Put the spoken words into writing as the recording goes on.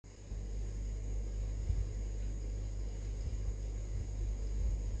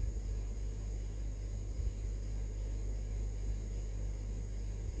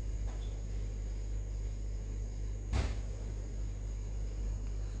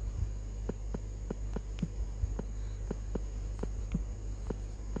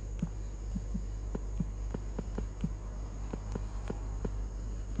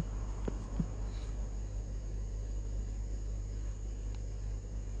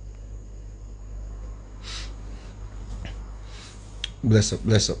Bless up,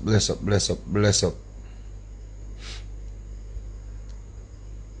 bless up, bless up, bless up, bless up.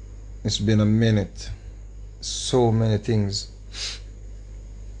 It's been a minute. So many things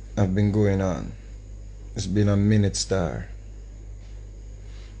have been going on. It's been a minute, Star.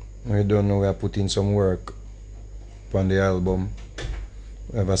 We don't know, we are putting some work on the album.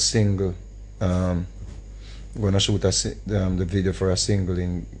 We have a single. We're gonna shoot the video for a single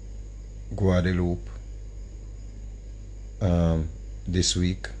in Guadeloupe this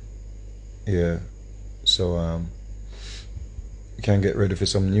week. Yeah. So you can get ready for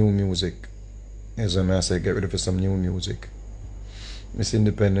some new music. As I say, get ready for some new music. Miss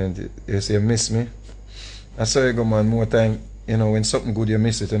Independent, you say you miss me. I saw you go, man, more time, you know, when something good you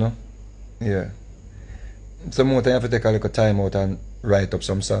miss it, you know? Yeah. So more time you have to take a little time out and write up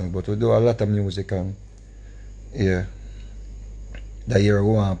some songs, but we do a lot of music and yeah. That year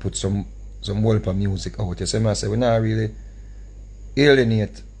we want to put some whole of music out. You see, I say we're not really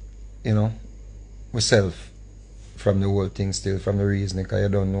alienate, you know, ourselves from the whole thing still, from the reasoning, because you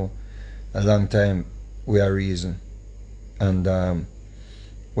don't know a long time we are reason. And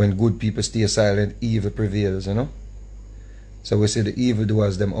when good people stay silent, evil prevails, you know. So we see the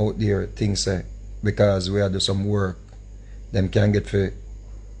evildoers them out there, things say, because we have do some work, them can get for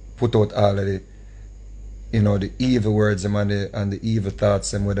put out all of the, you know, the evil words them and the evil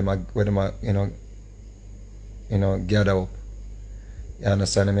thoughts them where them are, you know, gather up. You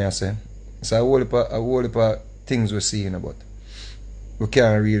understand me I say? So a whole heap of things we're seeing about. We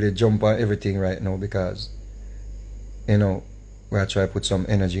can't really jump on everything right now because, you know, we are trying to put some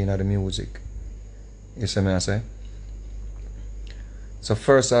energy into the music. You see me I say? So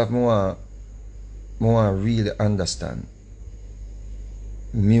first off, I want to really understand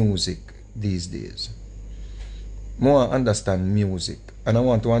music these days. I want to understand music, and I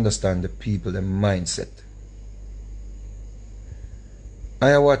want to understand the people, the mindset.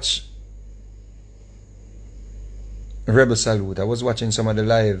 I watch Rebel Salute. I was watching some of the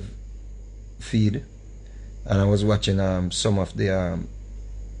live feed, and I was watching some of the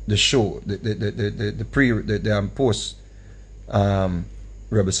show, the post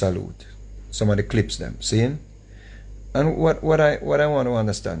Rebel Salute, some of the clips them seeing. And what I want to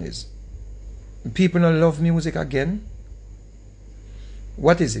understand is, people don't love music again.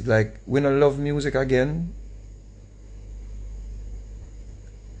 What is it like? We don't love music again.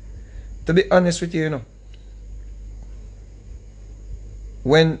 To be honest with you, you know,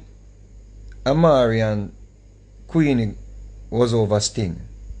 when Amari and Queenie was over Sting,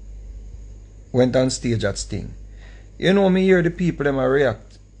 went on stage at Sting, you know, me hear the people them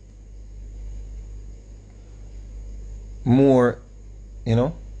react more, you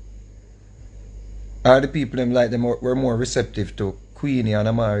know. Are the people them like them were more receptive to Queenie and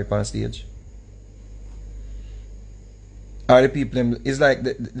Amari on stage? Are the people them, it's like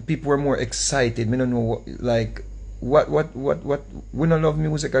the people were more excited. Me don't know what, like what we don't love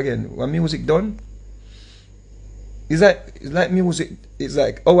music again. When music done? It's like music, it's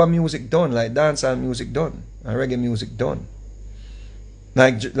like our music done, like dancehall music done, and reggae music done.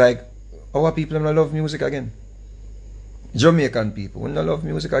 Like our people them don't love music again. Jamaican people, we don't love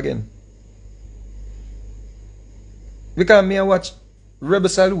music again. Because me I watch Rebel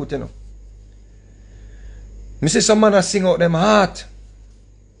Salute, you know. Me see some man sing out them heart.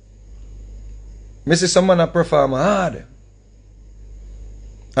 Me see some man perform hard.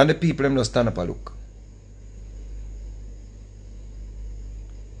 And the people them just stand up and look.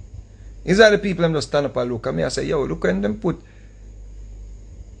 It's like the people them just stand up and look. And me I say, yo, look when them put.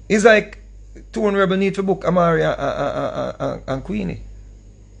 It's like Tone Rebel need to book Amari and Queenie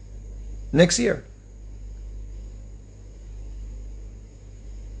next year.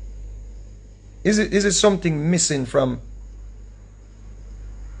 Is it something missing from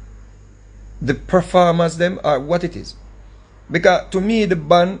the performers them, or what it is? Because to me the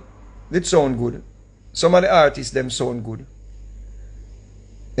band, it sound good. Some of the artists them sound good.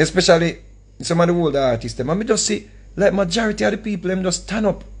 Especially some of the older artists them. And me just see like majority of the people them just stand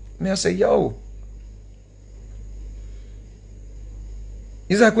up. Me I say, yo.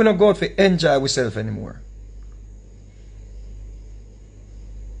 It's like we don't go out to enjoy ourselves anymore.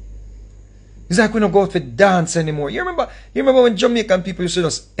 It's like we don't go out to dance anymore. You remember when Jamaican people used to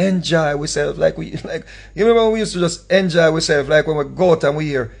just enjoy ourselves, like you remember when we used to just enjoy ourselves, like when we go out and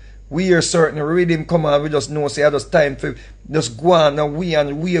we hear certain rhythm come on, we just know say it's just time to just go on and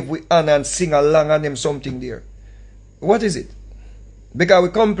wave we on and sing along and them something there. What is it? Because we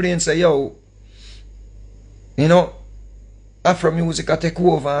complain and say, yo, you know, Afro music I take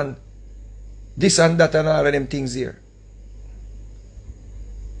over and this and that and all of them things here.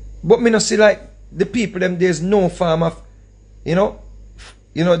 But me not see like the people them there's no form of, you know,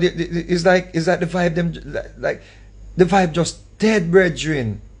 You know, it's like the vibe them like the vibe just dead,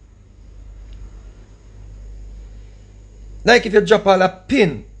 brethren. Like if you drop all a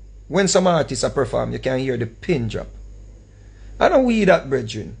pin when some artists are perform, you can hear the pin drop. I don't we that,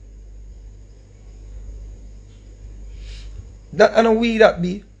 brethren. That I don't we that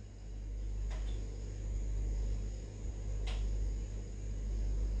be.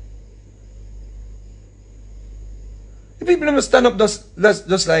 The people don't stand up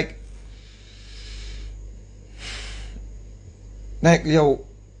just like yo.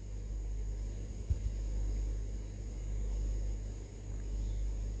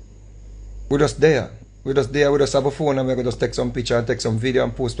 We're just there. We're just there. We just have a phone and we're going to just take some picture and take some video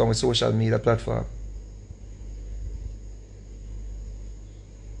and post on our social media platform.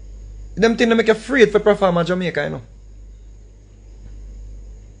 Them things that make you afraid for perform in Jamaica, you know.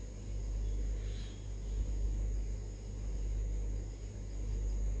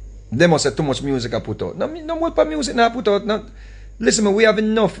 They must have too much music I put out. No more music I put out. No. Listen, we have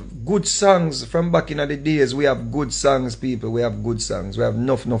enough good songs from back in the days. We have good songs, people. We have good songs. We have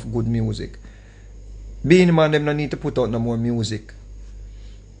enough good music. Being man, them no need to put out no more music.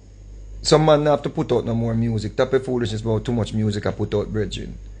 Some man have to put out no more music. Type of foolishness about too much music I put out,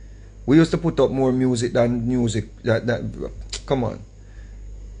 brethren. We used to put out more music than music. Come on.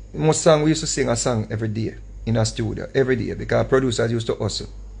 Most song, we used to sing a song every day in a studio. Every day. Because producers used to hustle.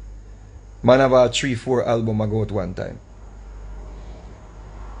 Man have a 3-4 album I go out one time.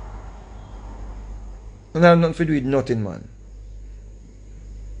 And I have nothing to do with nothing, man.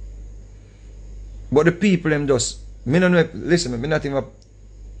 But the people them just, me don't know, listen, me not even,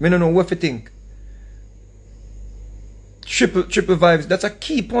 me don't know what to think. Triple vibes, that's a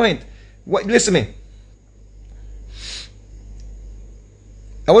key point. What, listen me.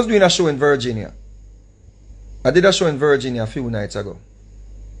 I was doing a show in Virginia. I did a show in Virginia a few nights ago.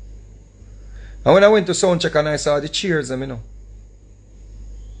 And when I went to soundcheck and I saw the cheers, you know.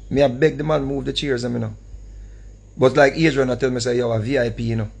 Me I beg the man move the chairs, you know. But like Adrian I tell me say, yo, a VIP,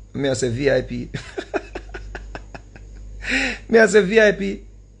 you know. Me I say VIP. Me I say VIP.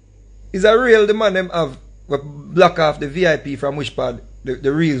 Is a real the man them have block off the VIP from which part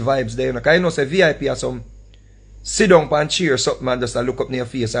the real vibes there, you know. Cause you know say VIP are some sit down and cheer something and just look up near your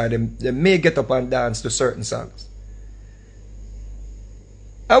face or they may get up and dance to certain songs.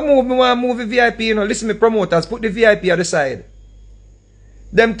 I want to move the VIP, you know. Listen me promoters, put the VIP at the side.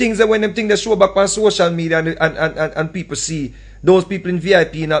 Them things that when them things they show back on social media and people see those people in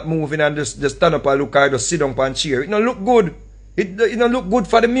VIP not moving and just stand up and look or just sit down and cheer. It don't look good. It don't look good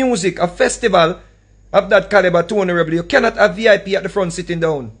for the music. A festival of that caliber, too honorable. You cannot have VIP at the front sitting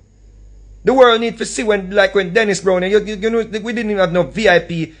down. The world need to see when Dennis Brown and you know we didn't even have no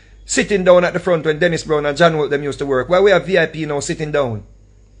VIP sitting down at the front when Dennis Brown and John Holt them used to work. Why we have VIP now sitting down?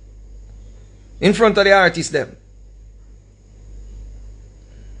 In front of the artists them.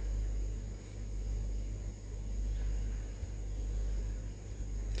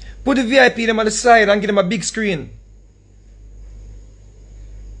 Put the VIP them on the side and give them a big screen.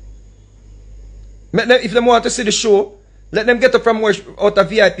 If they want to see the show, let them get up from out of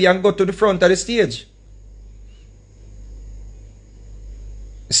VIP and go to the front of the stage.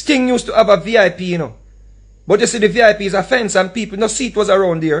 Sting used to have a VIP, you know. But you see the VIP is a fence and people, no seat was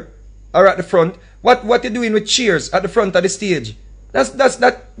around there or at the front. What you doing with cheers at the front of the stage? That's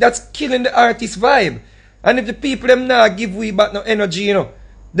killing the artist vibe. And if the people them now give we back no energy, you know.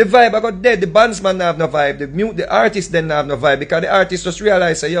 The vibe I got dead, the bandsman have no vibe, the artist then have no vibe because the artist just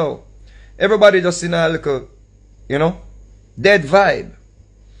realize say, yo, everybody just in a little, you know, dead vibe.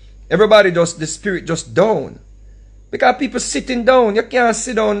 Everybody just, the spirit just down. Because people sitting down, you can't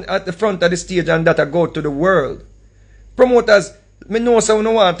sit down at the front of the stage and that go to the world. Promoters, me know some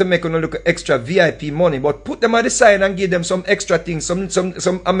no want to make them look extra VIP money, but put them at the side and give them some extra things,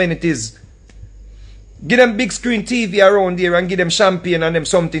 some amenities. Give them big screen TV around there and give them champagne and them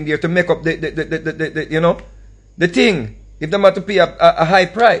something there to make up the you know, the thing. If they have to pay a high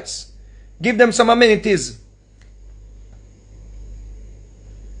price. Give them some amenities.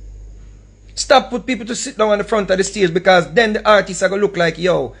 Stop put people to sit down on the front of the stage because then the artists are going to look like,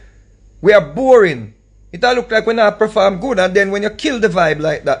 yo, we are boring. It'll look like we not perform good and then when you kill the vibe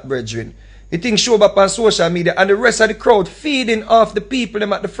like that, brethren, the thing show up on social media and the rest of the crowd feeding off the people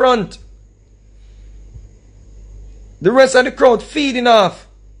them at the front. The rest of the crowd feeding off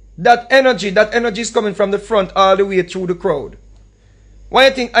that energy is coming from the front all the way through the crowd. Why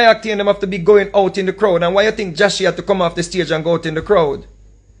you think Ayakti and them have to be going out in the crowd? And why you think Jashi had to come off the stage and go out in the crowd?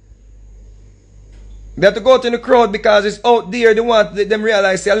 They have to go out in the crowd because it's out there. They want them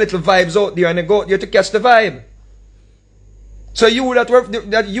realize a little vibes out there and they go out there to catch the vibe. So you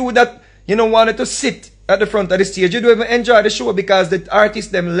that you know wanted to sit at the front of the stage, you don't even enjoy the show because the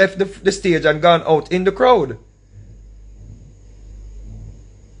artists them left the stage and gone out in the crowd.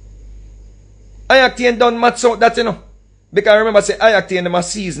 I done match out that, you know. Because I remember say I them are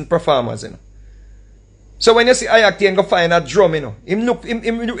seasoned performers, you know. So when you see I go find a drum, you know,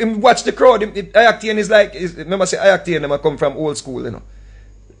 him watch the crowd. I is like, remember say I them come from old school, you know.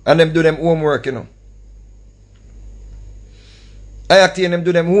 And them do them homework, you know. I them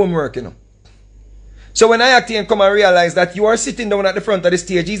do them homework, you know. So when I come and realize that you are sitting down at the front of the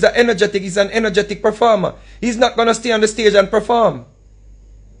stage, he's an energetic performer. He's not going to stay on the stage and perform.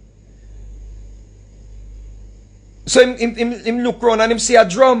 So him look around and him see a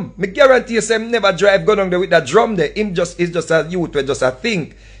drum. Me guarantee you him never drive go down there with that drum there. He's just a youth with just a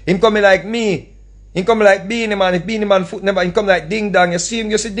think. Him coming like me. Him coming like Beenie Man. If Beenie Man foot never, him come like Ding Dong. You see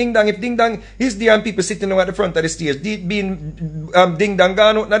him, you see Ding Dong. If Ding Dong, he's there and people sitting down at the front of the stage. Ding Dong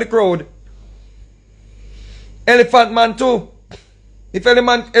gone out in the crowd. Elephant Man too. If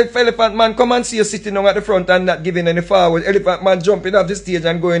Elephant Man come and see you sitting down at the front and not giving any forward, Elephant Man jumping off the stage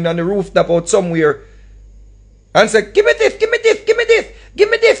and going on the rooftop out somewhere and say, give me this, give me this, give me this, give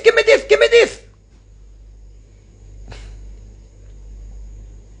me this, give me this, give me this.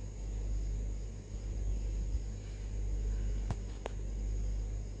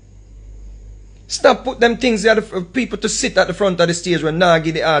 Stop put them things there for people to sit at the front of the stage when now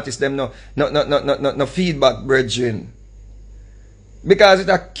give the artists them no feedback, brethren. Because it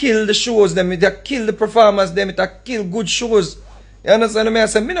a kill the shows them, it a kill the performers them, it a kill good shows. You understand me? I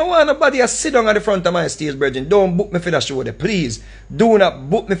say, me no want nobody to sit down at the front of my stage, brethren. Don't book me for that show there, please. Do not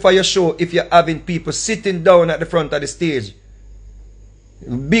book me for your show if you're having people sitting down at the front of the stage.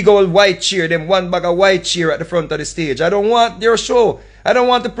 Big old white chair, them one bag of white chair at the front of the stage. I don't want their show. I don't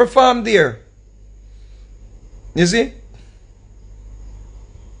want to perform there. You see?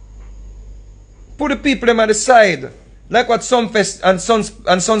 Put the people them at the side. Like what Sunfest and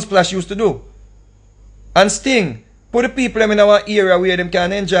Sunsplash used to do. And Sting. Put the people them in our area where them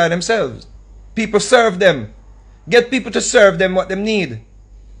can enjoy themselves. People serve them. Get people to serve them what them need.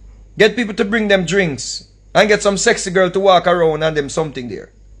 Get people to bring them drinks. And get some sexy girl to walk around and them something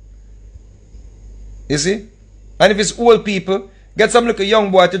there. You see? And if it's old people, get some little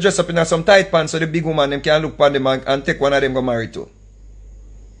young boy to dress up in some tight pants so the big woman them can look upon them and take one of them go marry to.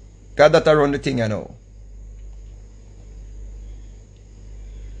 Because that's around the thing, you know.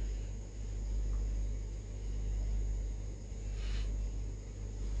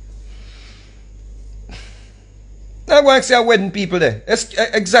 I'm going to say a wedding people there. It's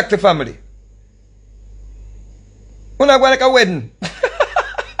exactly family. We're not going like a wedding.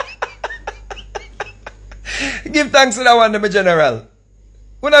 Give thanks to that one, my general.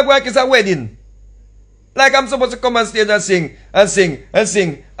 We're not going like it's a wedding. Like I'm supposed to come on stage and sing.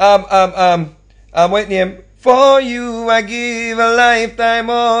 What name? For you I give a lifetime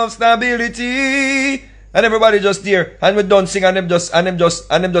of stability. And everybody just there. And we don't sing and them just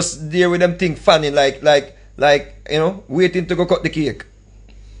there with them thing fanning like, you know, waiting to go cut the cake.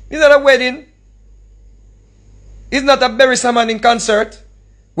 It's not a wedding. It's not a Barry Salmon in concert.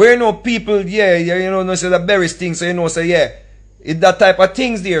 Where you know people, you know, say the Barry's thing, so you know, say, yeah. It's that type of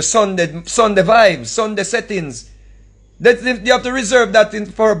things there. Sunday vibes, Sunday settings. You have to reserve that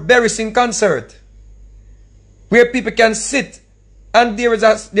for a Barry Sing concert. Where people can sit. And there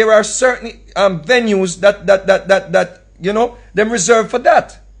are certain venues that, you know, them reserved for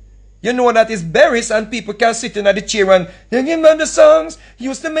that. You know that is Barry's and people can sit in at the chair and singing on the songs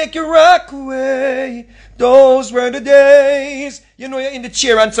used to make you rock away. Those were the days. You know, you're in the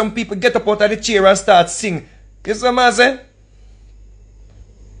chair and some people get up out of the chair and start sing. You see what I'm saying?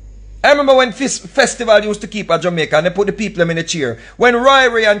 I remember when festival used to keep at Jamaica and they put the people in the chair. When Roy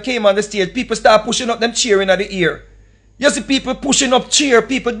Rayan came on the stage, people start pushing up them cheering at the ear. You see people pushing up cheer,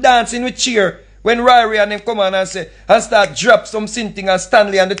 people dancing with cheer. When Ryrie and them come on and say, and start drop some something and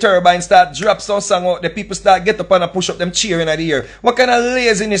Stanley and the Turbine start drop some song out, the people start get up and push up them cheering at the ear. What kind of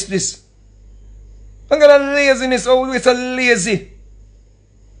laziness this? What kind of laziness? Oh, it's a lazy.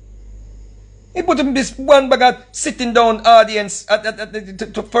 He put him this one bag of sitting down audience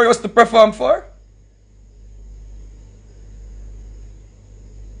for us to perform for.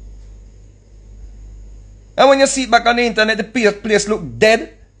 And when you see it back on the internet, the place look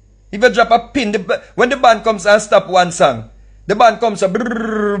dead. If you drop a pin, when the band comes and stop one song, the band comes and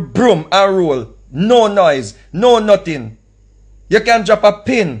broom and roll. No noise, no nothing. You can drop a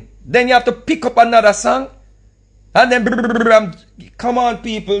pin. Then you have to pick up another song. And then, come on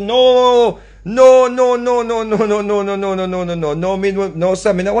people, no,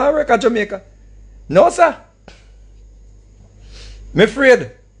 sir, me no want to work at Jamaica. No, sir. Me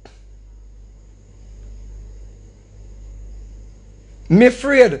afraid. Me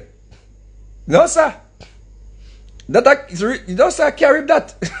afraid. No, sir. No, sir, I carry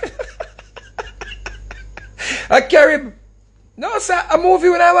that. I carry. No, sir, a movie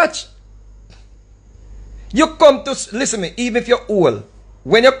when I watch. You come to, listen me, even if you're old,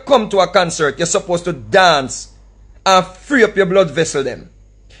 when you come to a concert, you're supposed to dance and free up your blood vessel them.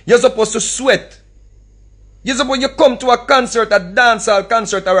 You're supposed to sweat. You're supposed, you come to a concert, a dancehall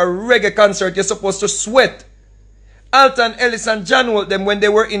concert or a reggae concert, you're supposed to sweat. Alton Ellis and John Holt, them when they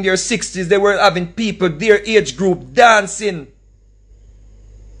were in their 60s, they were having people, their age group, dancing.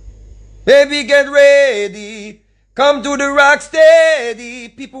 Baby, get ready. Come to the rock steady.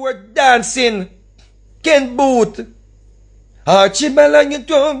 People were dancing. Ken Booth. Archibald,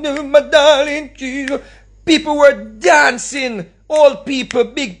 my darling. People were dancing. Old people,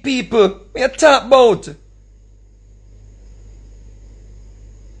 big people. What you talk about?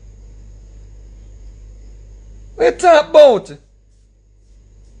 What you talk about?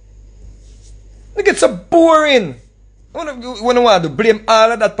 Look, it's so boring. When I want to blame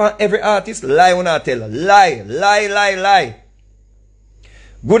all of that on every artist, lie when I tell. Lie, lie, lie, lie.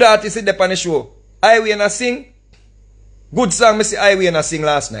 Good artists in the pan show. Highway and I sing. Good song, I see Highway and I sing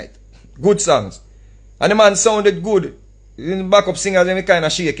last night. Good songs. And the man sounded good. In the backup singers, they kind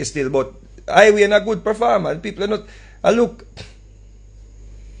of shaky still, but Highway and a good performer. People are not. Look.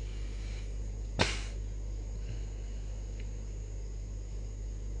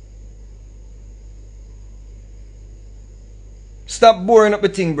 Stop boring up the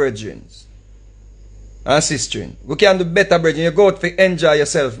thing, brethren and sisters. We can do better, brethren. You go out to enjoy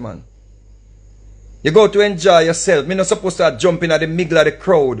yourself, man. You go to enjoy yourself. Me not supposed to jump in at the middle of the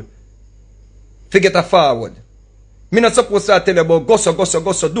crowd. Forget a forward. Me not supposed to tell you about gosso, gosso,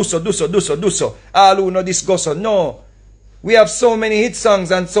 gosso, do so, do so, do so, do so. All who know this gosso. No. We have so many hit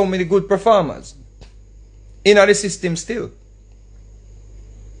songs and so many good performers in the system still.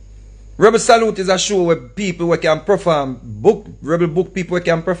 Rebel Salute is a show where people who can perform, Rebel book people who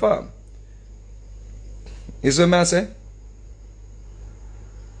can perform. You see what I say?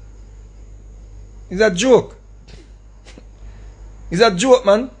 It's a joke. It's a joke,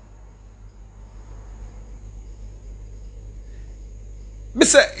 man. Me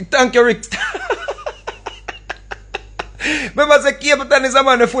say, thank you, Rick. Remember, say Capleton is a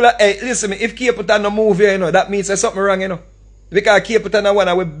man full of, hey, listen me, if Capleton no move here, you know, that means there's something wrong, you know. Because Capleton is one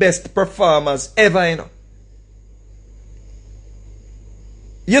of the best performers ever, you know.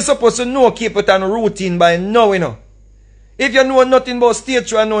 You're supposed to know Capleton routine by now, you know. If you know nothing about stage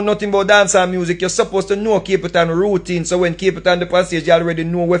show and know nothing about dance and music, you're supposed to know Capleton routine. So when Capleton up on stage, you already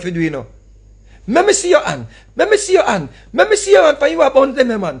know what to do, you know. Let me see your hand. Let me see your hand. Let me see your hand for you about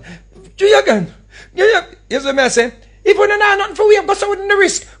them, man. Do you again? Here's what I say. If you don't know nothing for you, go so with the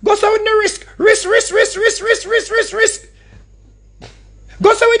risk. Go so with the risk. Risk, risk, risk, risk, risk, risk, risk, risk.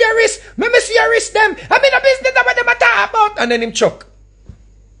 Go so with your wrist. Let me see your wrist them. I'm in a business about them about. And then him chuck.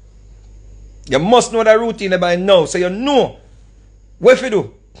 You must know that routine by now. So you know what to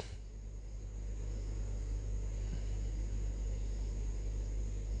do.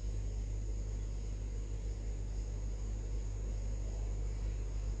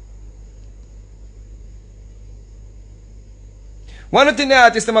 One of the things the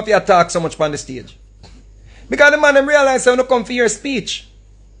artists have to talk so much on the stage. Because the man them realize they don't come for your speech.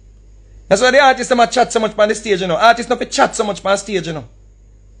 That's why the artists have chat so much on the stage, you know. Artists don't chat so much on stage, you know.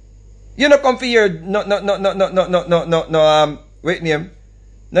 You don't come for your wait name.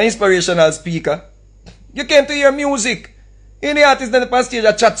 No inspirational speaker. You came to hear music. In the artists then on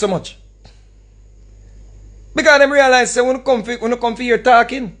stage chat so much. Because them realize they don't come for your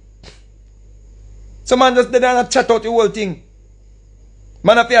talking. So man just they don't chat out the whole thing.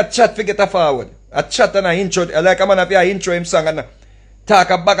 Man have a chat to get a forward. A chat and a intro, like a man have a intro him song and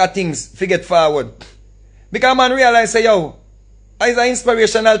talk a bag of things to get forward. Because man realize say, yo, it's an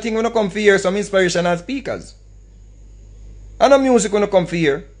inspirational thing when you come for hear some inspirational speakers. And the music when you come for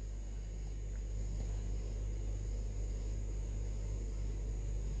hear.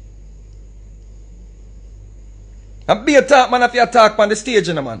 And be a talk man if you talk on the stage,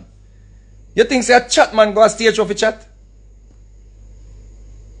 you know, man. You think say a chat man go a stage off a chat?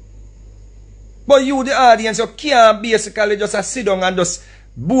 But you, the audience, you can't basically just sit down and just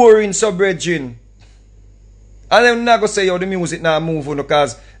boring sub-brethren. And then not go say, yo, the music now move on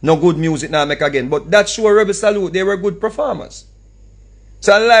because no good music now make again. But that show Rebel Salute, they were good performers.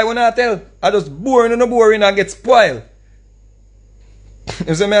 So I lie when I tell, I just boring and no boring and get spoiled.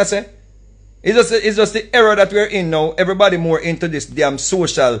 You see what I say? It's just the era that we're in now. Everybody more into this damn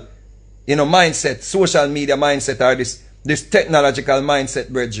social, you know, mindset, social media mindset, or this This technological mindset,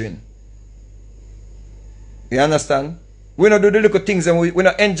 brethren. You understand? We not do the little things and we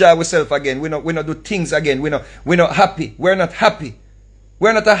not enjoy ourselves again. We not do things again. We're not happy. We're not happy.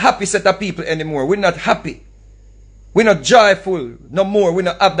 We're not a happy set of people anymore. We're not happy. We're not joyful no more. We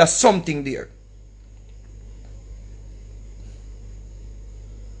not have that something there.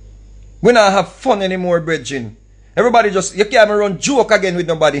 We not have fun anymore, brethren. Everybody just, you can't run joke again with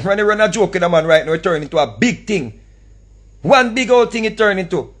nobody. When you run a joke with a man right now, it turn into a big thing. One big old thing it turn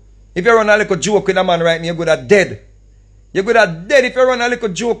into. If you run a little joke with a man right now, you're good at dead. You're good at dead if you run a little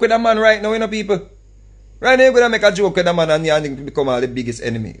joke with a man right now, you know, people. Right now, you're going to make a joke with a man and you become all the biggest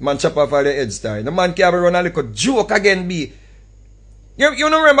enemy. Man chop off all the head star. The man can't run a little joke again, be. You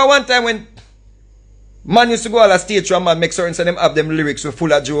don't remember one time when man used to go on a stage show and man make certain so them have them lyrics with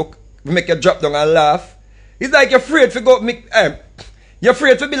full of joke. Make you drop down and laugh. It's like you're afraid to go make, you're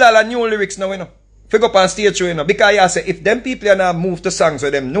afraid to build all the new lyrics now, you know. To go up on stage show, you know. Because you say, if them people are not move to songs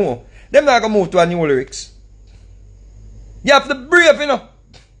where them know, them not going to move to a new lyrics. You have to brave, you know.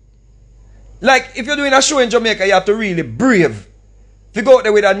 Like, if you're doing a show in Jamaica, you have to really brave. To go out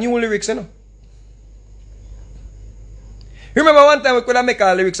there with a new lyrics, you know. Remember one time we could have make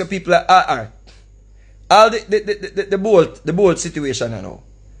our lyrics of people like all the bold situation, you know.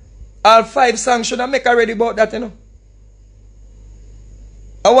 All 5 songs should have make already about that, you know.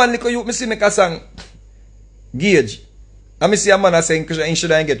 I want little you, me see make a song, Gage. And me see a man saying, he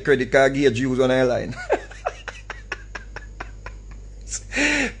shouldn't get credit because Gage use on a line.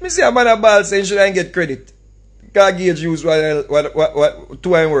 Me see a man a ball saying, shouldn't get credit because Gage use what 2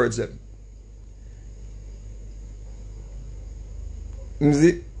 words them. You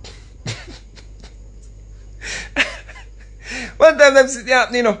see? One time them sit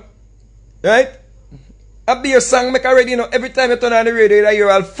happening, you know. Right? A beer song make already, you know. Every time you turn on the radio, you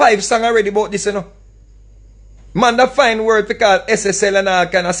hear all 5 songs already about this, you know. Man, that find word to call SSL and all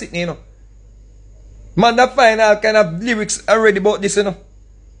kind of sitting, you know. Man, that find all kind of lyrics already about this, you know.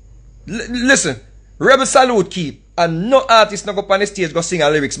 Listen, Rebel Salute keep, and no artist no go up on the stage go sing a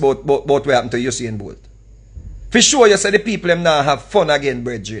lyrics about what happened to Usain Bolt. For sure, you say the people them now have fun again,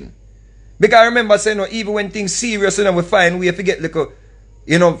 brethren. Because I remember saying, you know, even when things serious, you know, we find we have to get like,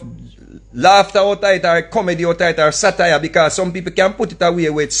 you know, laughter out of it or comedy out of it or satire, because some people can put it away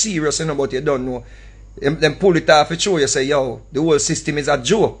where it's serious, you know, but you don't know. Then pull it off and show you say, yo, the whole system is a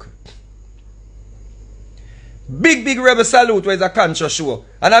joke. Big Rebel Salute where it's a conscious show.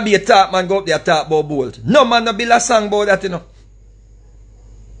 And I be a talk man go up there talk about Bolt. No man no build a song about that, you know.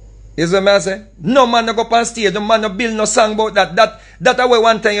 You see what I say? No man no go up on stage, no man no build no song about that. That way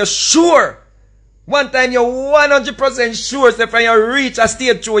one time you're sure. One time you're 100% sure, so when you reach a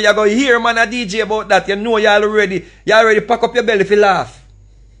stage show, you're going to hear man a DJ about that. You know you already pack up your belly if you laugh.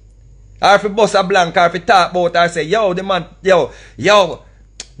 Or if you bust a blank, or if you talk about or say, yo, the man, yo,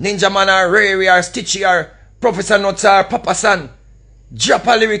 Ninja Man or Ray or Stitchy or Professor Nuts or Papa San. Drop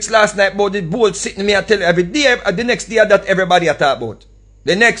a lyrics last night about the Bolt sitting me and tell you every day, the next day that everybody a talk about.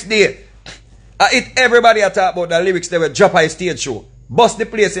 The next day, everybody a talk about the lyrics they will drop a stage show. Bust the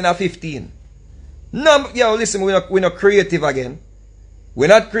place in a 15. No, yo, listen, we're not creative again. We're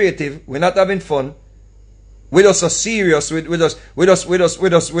not creative. We're not having fun. We're just so serious. We're just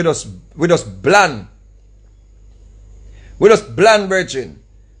bland. We're just bland, brethren.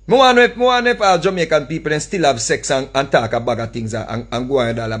 I want if all Jamaican people and still have sex and talk a bag of things and go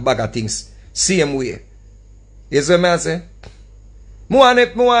on all a bag of things same way. You see what I say? I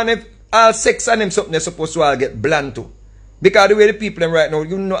want if all sex and them something they're supposed to all get bland too. Because the way the people them right now,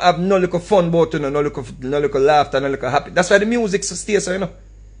 you know, have no little fun about it, no little laughter, no little happy. That's why the music stays so, you know.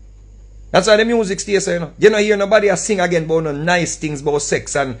 That's why the music stays so, you know. You know, hear nobody sing again about no nice things about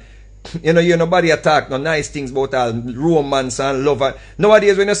sex and, you know, hear nobody talk no nice things about all romance and love. And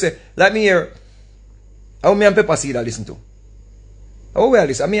nowadays when you say, like me here, how me and Pepper Seed I listen to? How we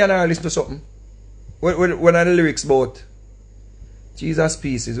listen? Me and I listen to something. When are the lyrics about Jesus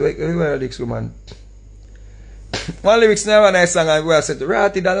pieces? Where are the lyrics, man? One lyrics now when I sang and I said,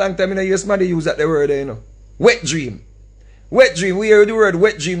 Ratty, that long time you know, you somebody use that the word there, you know. Wet dream. Wet dream. We hear the word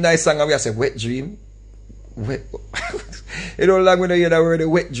wet dream nice song and we say, wet dream? Wet. You know, long when you hear that word,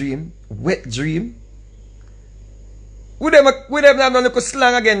 wet dream. Wet dream. We them have no little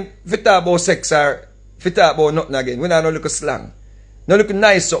slang again if you talk about sex or if you talk about nothing again. We don't have no little slang. No little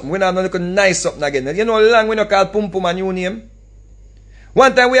nice something. We don't have no little nice something again. You know how long we don't call Pum Pum a new name?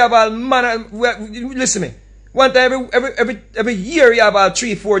 One time we have all man, listen to me. One time every year you have all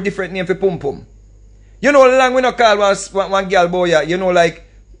 3-4 different names for Pum Pum. You know how long we not call one girl boy, you know, like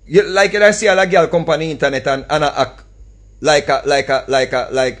you see all a girl come on the internet and act like a what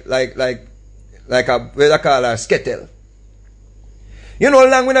they call her, skettle. You know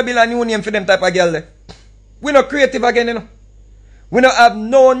how long we not build a new name for them type of girl there? We not creative again, you know. We not have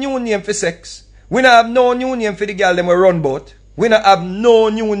no new name for sex. We not have no new name for the girl them we run boat. We not have no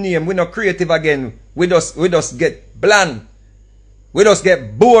new name. We not creative again. We just get bland. We just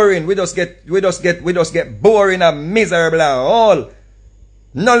get boring. We just get boring and miserable and all.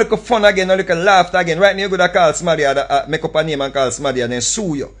 No little fun again, no little laughter again. Right now you go to call somebody, make up a name and call somebody and then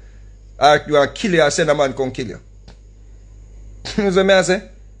sue you. Or you are kill you or send a man come kill you. You see what I say?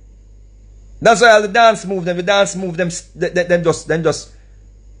 That's why all the dance move them, then just,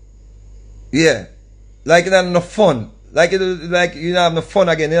 yeah. Like you don't have no fun. Like you don't have no fun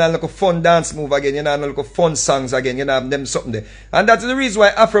again. You don't have no fun dance move again. You don't have no fun songs again. You don't have them something there. And that's the reason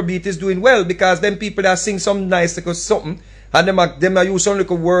why Afrobeat is doing well. Because them people that sing some nice little something. And them use some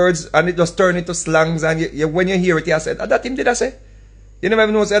little words. And it just turn into slangs. And when you hear it, you say, that him did I say? You never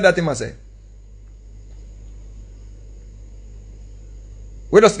even know what that him I say.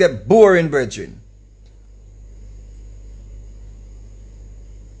 We just get boring, brethren.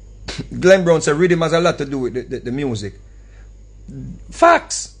 Glenn Brown said rhythm has a lot to do with the music.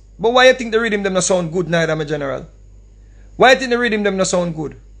 Facts. But why you think the rhythm them not sound good neither, my general? Why you think the rhythm them not sound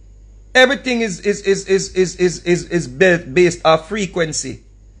good? Everything is based off frequency.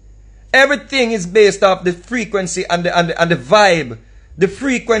 Everything is based off the frequency and the vibe. The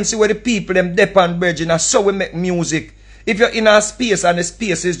frequency where the people them depend, brethren. That's so we make music. If you're in a space and the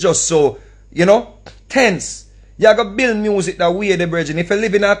space is just so, you know, tense, you have to build music that way, the brethren. If you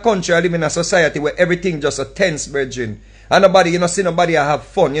live in a country or live in a society where everything just a tense, brethren, and nobody, you know, see nobody have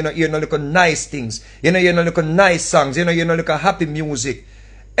fun, you know, you know, look at nice things, you know, look at nice songs, you know, look at happy music.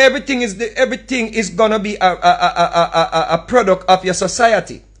 Everything is gonna be a product of your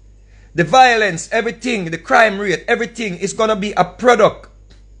society. The violence, everything, the crime rate, everything is gonna be a product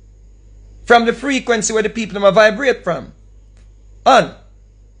from the frequency where the people them vibrate from. And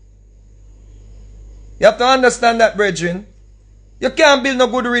you have to understand that, brethren. You can't build no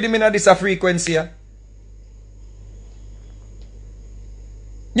good rhythm in this frequency.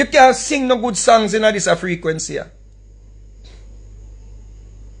 You can't sing no good songs in this frequency.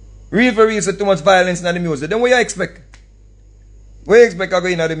 Revelry is too much violence in the music. Then what you expect? What you expect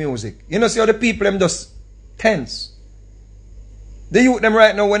going in the music? You know, see how the people them just tense. The youth them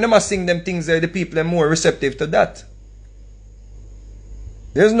right now, when them sing them things, the people are more receptive to that.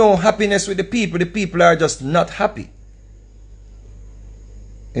 There's no happiness with the people. The people are just not happy.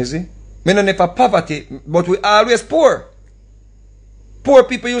 You see? We don't have poverty, but we always poor. Poor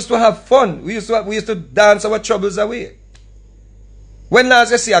people used to have fun. We used to dance our troubles away. When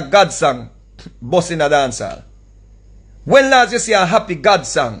last you see a God song bust in a dance hall? When last you see a happy God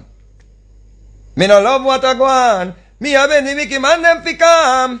song? Me no love what I go on. Me a Benny Mickey man them fi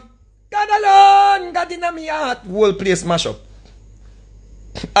come. God alone, God in me heart. Whole place mash up.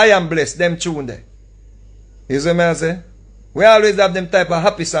 I am blessed, them tune there. You see me I say? We always have them type of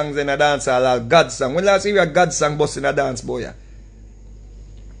happy songs in a dance hall or God song. When last you hear a God song bust in a dance, boy?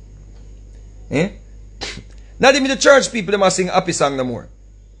 Eh? Not even the church people them are sing happy song no more.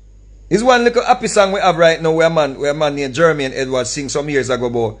 It's one little happy song we have right now where a man named Jermaine Edwards sing some years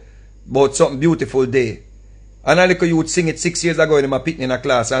ago about something beautiful day. And a little youth sing it 6 years ago in my picnic in a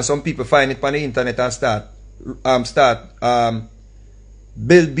class, and some people find it on the internet and start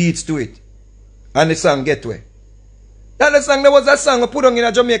build beats to it. And the song get way. That song, there was a song we put on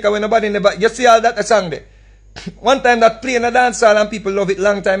in Jamaica when nobody never, you see all that song there. One time that play in a dance hall and people love it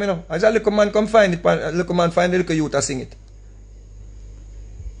long time, you know. As a little man come find it, a little man find the little youth to sing it.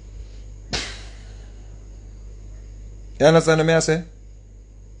 You understand what I say?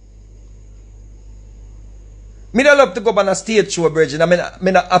 Me don't love to go on a stage show, brethren. I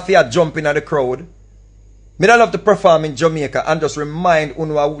not have to jump in at the crowd. Me don't love to perform in Jamaica and just remind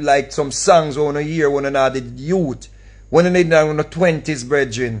uno like some songs when you hear when you know the youth. When you need in the 20s,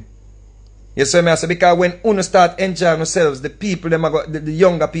 brethren. You see me I say? Because when uno start enjoying themselves, the people, the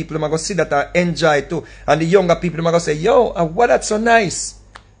younger people, them go see that I enjoy too. And the younger people, them go say, yo, what that's so nice.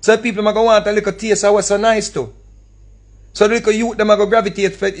 So the people, them go want a little taste of what's so nice too. So the little youth, them go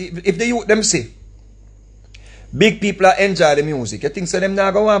gravitate for, if the youth, them see. Big people enjoy the music. You think so them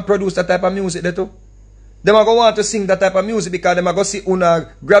not go want to produce that type of music there too? Them are going to want to sing that type of music because them are going to see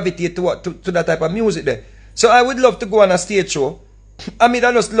una gravitate to that type of music there. So I would love to go on a stage show. I mean,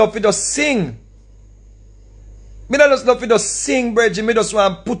 I just love to just sing. I just love to just sing, brethren. I just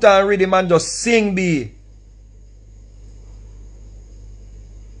want to put on rhythm and just sing, be.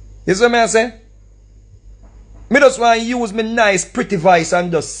 You see what I say? Me just want to use my nice pretty voice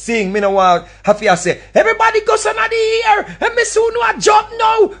and just sing. Me no want have to say, everybody go some of the ear. And me soon know a jump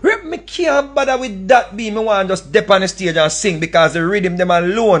now. Me can't bother with that be. Me want to just dip on the stage and sing because the rhythm them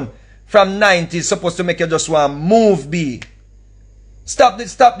alone from 90s supposed to make you just want to move be. Stop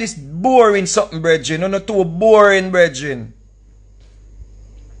this boring something, brethren. No, not too boring, brethren.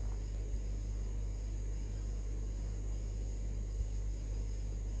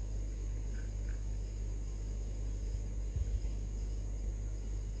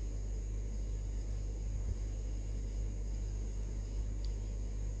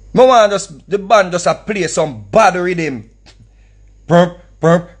 Me want just the band just play some bad rhythm. You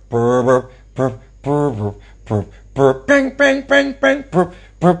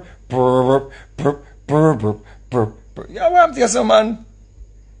want to some man?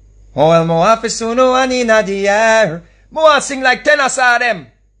 Oh well, mo have soon one in the air. Mo want sing like tenors of them.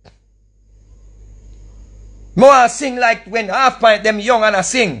 Mo want sing like when half pint them young and I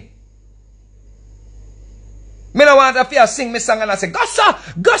sing. Me no want to sing me song and I say, Gossa,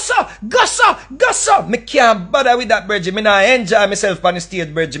 Gossa, Gossa, Gossa. Me can't bother with that, brethren. Me not enjoy myself on the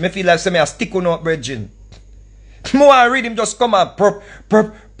stage, brethren. Me feel like me a stick on out, brethren. Me want to read him just come out. Purp,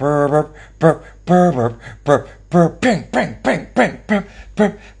 purp, purp, purp, purp, purp, purp, ping, ping, ping, ping, purp,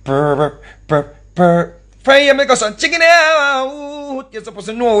 purp, purp, purp, purp. From here, me go some chicken out. You're supposed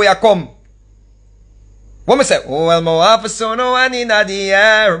to know where I come. What me say? Oh well, my officer no one in the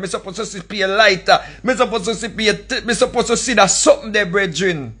air. Me supposed to see a lighter. Me supposed to see me supposed to see that something there,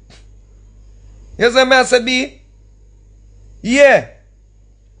 brethren. You see me I say be? Yeah.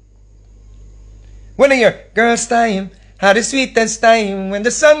 When I hear girls time, how the sweetest time when the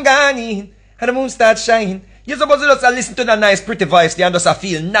sun gone in and the moon starts shining. You're supposed to just listen to that nice pretty voice there and just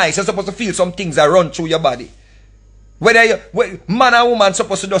feel nice. You're supposed to feel some things that run through your body. Whether you, man or woman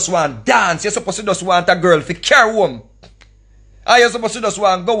supposed to just want dance, you're supposed to just want a girl to carry home. Or you're supposed to just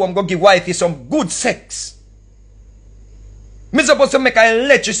want go home, go give wifey some good sex. Me supposed to make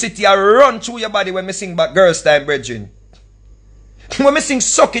electricity run through your body when me sing about girls time, brethren. When me sing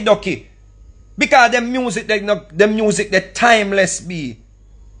sucky ducky. Because them music, they timeless be.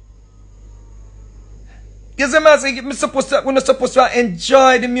 You see me say, we're not supposed to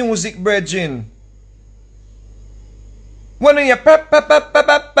enjoy the music, brethren. When you boom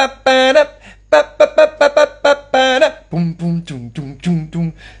boom tum tum tum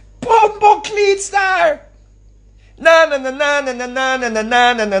tum bombo clean star na na na na na na na na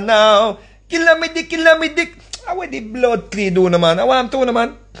na na na na kill me dick I want the blood clean do man I want to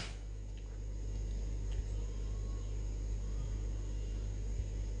man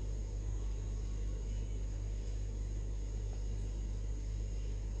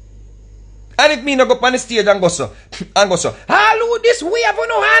and if me not go on the stage and go so, hello, this way have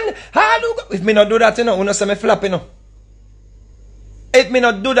no hand, hello. If me not do that, you know, say me flap, you know. If me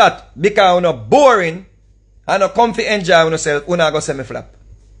not do that, because you know boring, and not comfy enjoy yourself, you not go say me flap.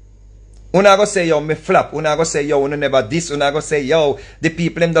 You not go say, yo, me flap. You not go say, yo, you never this. You not go say, yo, the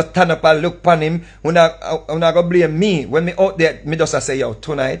people them just turn up and look upon him. You not go blame me. When me out there, me just say, yo,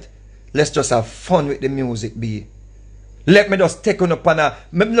 tonight, let's just have fun with the music, be. Let me just take on up on a,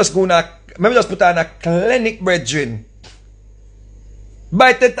 maybe just put on a clinic, brethren.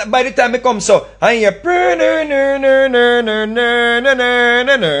 By the time it comes so, I hear come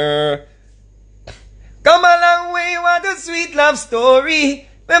a long way, what a sweet love story.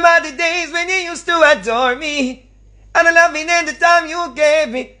 Remember the days when you used to adore me. And the loving and the time you gave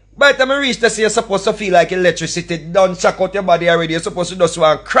me. By the time I reach this, you're supposed to feel like electricity. Don't shock out your body already. You're supposed to just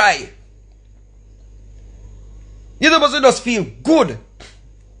want to cry. You're supposed to just feel good.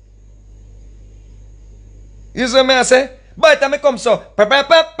 You see me I say? By the time it comes so, me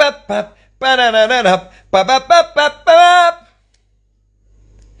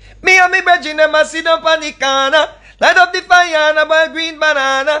and me brethren them a sit down on the corner, light up the fire and a boil green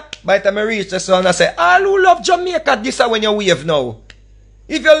banana. By the time I reach the sun, I say, all who love Jamaica, this is when you wave now.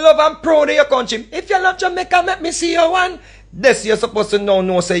 If you love and proud of your country, if you love Jamaica, make me see you one. This you're supposed to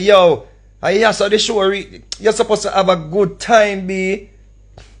know, say, yo, I saw the show, you're supposed to have a good time, be.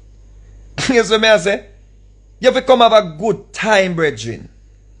 You see me I say? You have to come have a good time, brethren.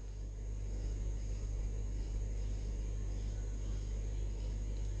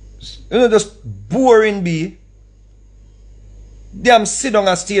 You know, just boring be. Damn sit down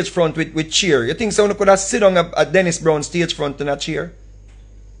at stage front with cheer. You think someone could have sit down at Dennis Brown stage front in a chair?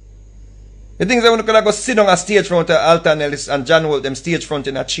 You think someone could have go sit down at stage front at Alton Ellis and John Holt them stage front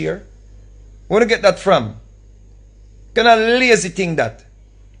in a chair? Where do you get that from? Kind of lazy thing that.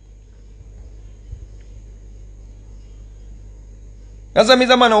 As a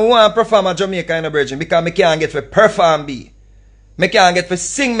man who want to perform at Jamaica in the bridge because I can't get to perform be. I can't get to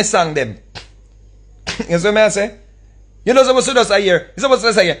sing my song them. You see what I say? You know supposed to just hear. You're supposed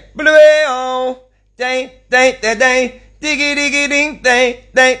to say, blue oh, day, day, day, day, diggy, diggy, ding, day,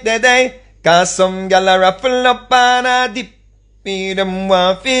 day, day, day. Cause some gal a raffle up on a dip. Me them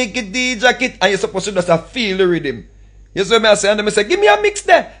want fake it, the jacket. And you're supposed to just feel the rhythm. You see what I say? And I say, give me a mix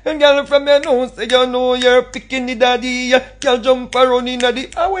there. And girl from your nose, say, you know you're picking the daddy. Girl jump around in the,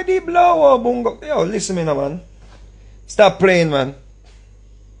 how would he blow? Oh, bungo. Yo, listen me now, man. Stop playing, man.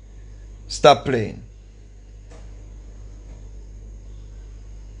 Stop playing.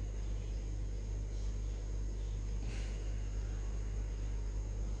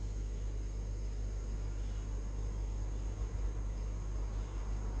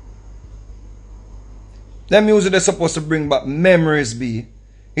 Them music is supposed to bring back memories, be.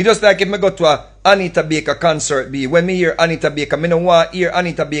 It's just like if I go to a Anita Baker concert, be. When me hear Anita Baker, me no want hear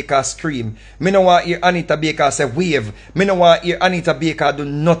Anita Baker scream. Me no want hear Anita Baker say wave. Me no want hear Anita Baker do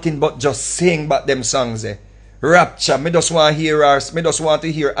nothing but just sing back them songs, eh. Rapture. Me just want to hear her. Me just want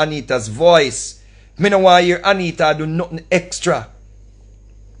to hear Anita's voice. Me no want to hear Anita do nothing extra.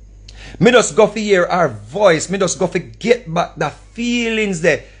 Me just go for hear her voice. Me just go for get back the feelings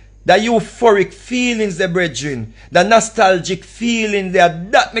there. The euphoric feelings the brethren. The nostalgic feelings there.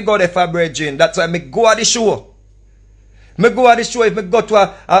 That me go there for brethren. That's why me go at the show. Me go at the show if me go to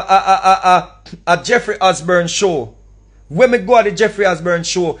a Jeffrey Osborne show. When me go at the Jeffrey Osborne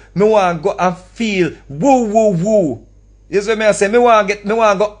show, me want to go and feel woo woo woo. You see me I say? Me want to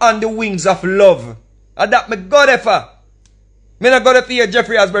go on the wings of love. And that me go there for. Me not gonna hear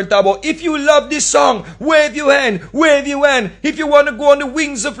Jeffrey Osborne talk about, if you love this song, wave your hand, wave your hand. If you want to go on the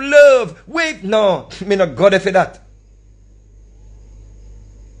wings of love, wave. No, me not gonna for that.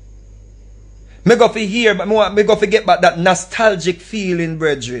 Me go for hear, but me go for get back that nostalgic feeling,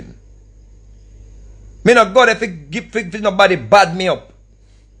 brethren. Me not gonna for nobody bad me up.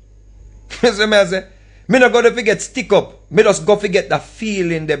 You see me I say? Me not gonna forget stick up. Me just go forget that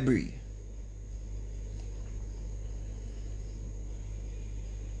feeling debris.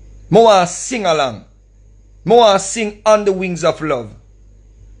 I want to sing along. I want to sing on the wings of love.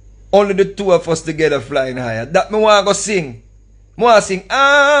 Only the two of us together flying higher. That I want to go sing. I want to sing,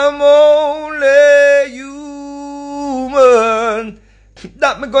 I'm only human.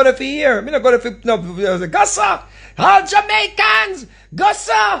 That I going to hear. I'm not going to no, Gossa, all Jamaicans,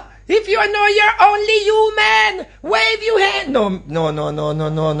 Gossa, if you know you're only human, wave your hand.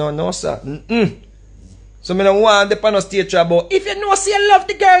 No, sir. So me don't want the on stage about, if you know say you love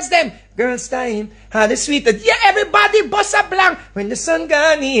the girls them. Girls time, how the sweetest. Yeah, everybody bust a blank. When the sun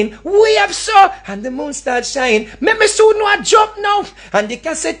gone in, we have so, and the moon start shine. Me soon know a jump now. And the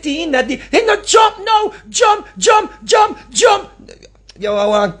cassette in the, no jump now. Jump. Yo, I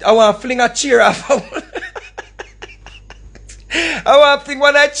want to fling a cheer off. I want to fling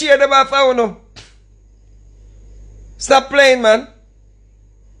when I cheer them off. No. Stop playing, man.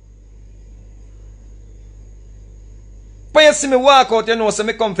 When you see me walk out, you know, so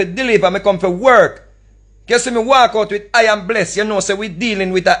me come for deliver, me come for work. You see me walk out with I am blessed, you know, so we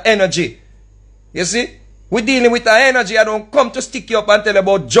dealing with that energy. You see? We dealing with that energy. I don't come to stick you up and tell you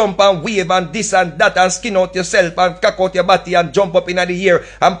about jump and wave and this and that and skin out yourself and cock out your body and jump up in the air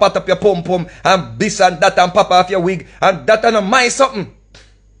and pat up your pom-pom and this and that and pop off your wig and that and my something.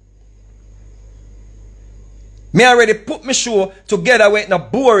 Me already put my show together where it's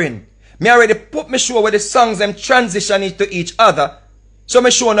not boring. Me already put me show where the songs them transition into each other. So me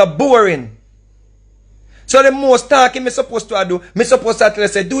show not boring. So the most talking me supposed to do, me supposed to tell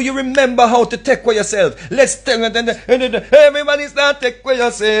say, do you remember how to take care of yourself? Let's tell everybody start take care of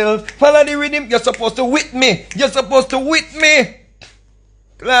yourself. Follow the rhythm. You're supposed to with me. You're supposed to with me.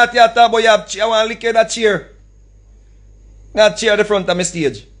 Glad you have I want to lick you that chair. That chair at the front of my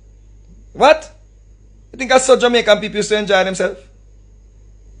stage. What? You think I saw Jamaican people used to enjoy themselves?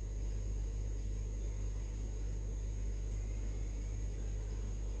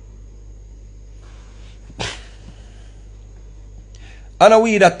 And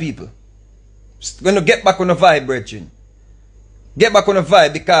we that people. We're going to get back on the vibe, brethren. Get back on the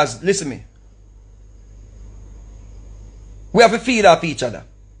vibe because, listen to me. We have to feed off each other.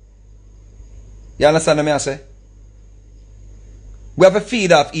 You understand what I say? We have to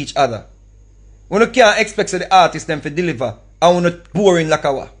feed off each other. We can't expect the artists them to deliver and we're not boring like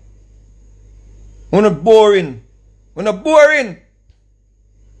our. We're not boring. We're not boring.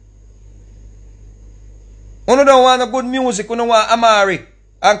 We don't want no good music. We don't want Amari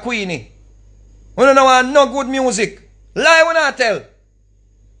and Queenie. We don't want no good music. Lie when I tell.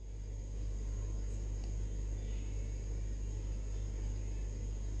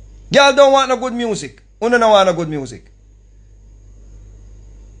 Y'all don't want no good music. Uno no want no good music.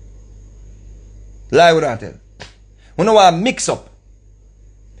 Lie without tell. Uno want mix up.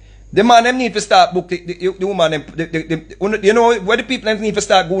 The man them need to start book the woman them. You know where the people them need to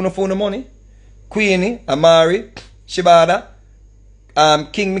start going for the money? Queenie, Amari, Shibada,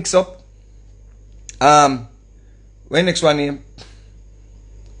 King Mix Up. When next one name?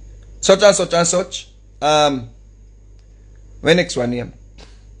 Such and such and such. When next one name?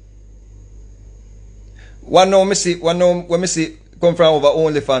 One now me see, when me see come from over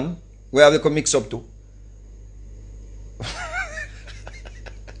OnlyFans, we have to mix up too.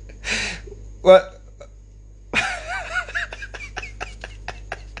 What?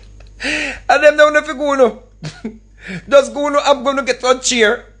 And them down if you go no. Just go no, I'm gonna get some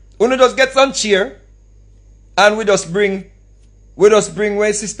cheer. Uno just get some cheer. And we just bring where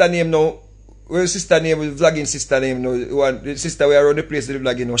sister name now. Where sister name is vlogging sister name now. The sister we around the place with the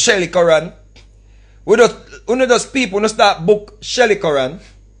vlogging now. Shelly Curran. Uno just people uno start book Shelly Curran.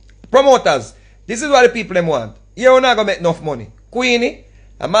 Promoters. This is what the people them want. Here we're not gonna make enough money. Queenie,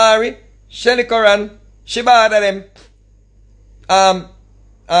 Amari, Shelly Curran, Shibada them,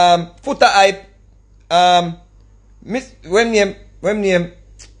 Footer Hype, when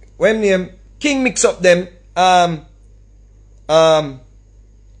name, King Mix Up them,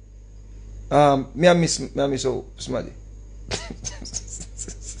 me I miss so smarty.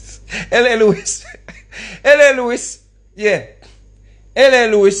 L.A. Lewis, L.A. Lewis, yeah,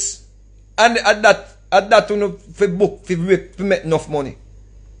 L.A. Lewis, and at that you know, for book, for make enough money.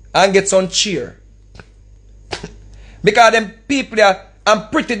 And get some cheer. Because them people there, I'm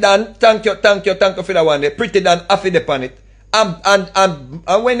pretty done. Thank you for that one. They pretty done half of the planet. And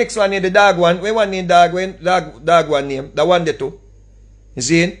when next one name the dog one, when one name dog one name, the one there too. You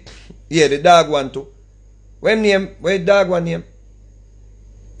see it? Yeah, the dog one too. When dog one name?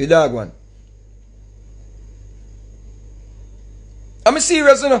 The dog one. I'm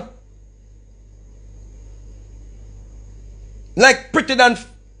serious, you know. Like pretty done.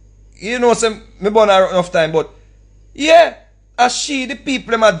 You know, some me born enough time, but yeah, as she the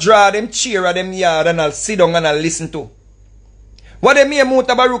people them a draw them cheer at them yard and I'll sit down and I'll listen to. What they me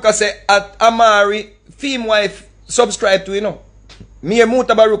Muta Baruka say at Amari, theme wife subscribe to, you know. Me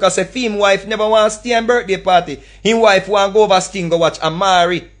Muta Baruka say theme wife never want to stay on birthday party. His wife want go over Sting go watch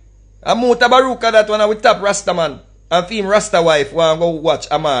Amari. And Muta Baruka that one with top Rasta man. And theme Rasta wife want go watch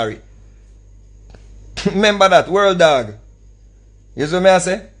Amari. Remember that, World Dog. You see what I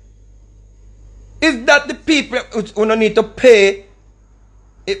say? Is that the people who don't need to pay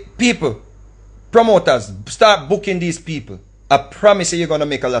people, promoters, start booking these people? I promise you you're gonna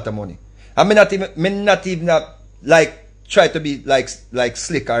make a lot of money. I mean not even like try to be like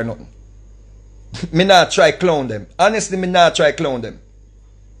slick or nothing. Me not try clone them. Honestly, me not try clone them.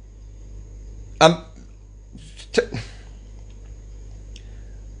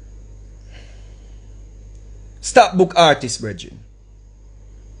 Stop book artists, brethren.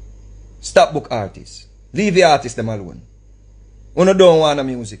 Stop book artists. Leave the artists them alone. Uno don't want no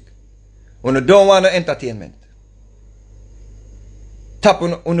music. Uno don't want no entertainment. Tap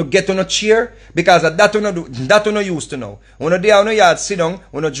uno get on a cheer because that uno used to know. Uno there on yard sit down,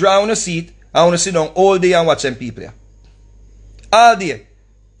 uno draw on a seat, and uno sit down all day and watch them people here. All day.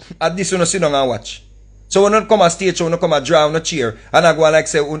 At this uno sit down and watch. So uno come on stage, uno come and draw on a cheer, and I go like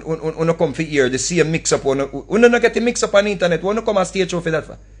say uno come for here, the same mix up, uno no get the mix up on the internet, uno come on stage for that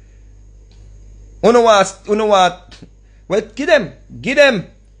for. Uno want, well, give them, give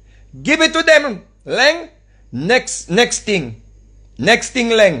it to them, Leng. Next thing,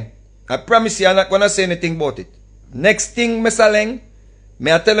 Leng. I promise you, I'm not gonna say anything about it. Next thing, Mr. Leng,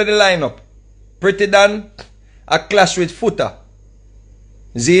 may I tell you the lineup? Pretty done, a clash with Footer,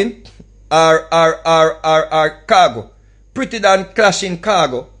 Zine, our Cargo. Pretty done clashing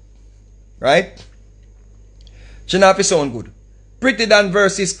Cargo, right? Should not be sound good. Pretty done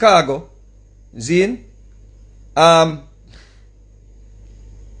versus Cargo. Zin,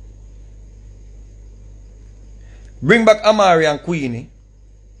 bring back Amari and Queenie.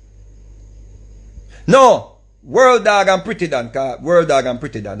 No, World Dog and Pretty Dan. World Dog and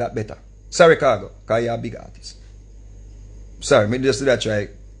Pretty Dan, that better. Sorry, Cargo, because you're a big artist. Sorry, me just do that try.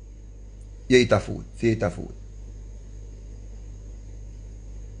 You eat a food. You eat a food.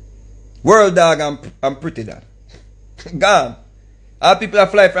 World Dog and Pretty Dan. Gone. All people that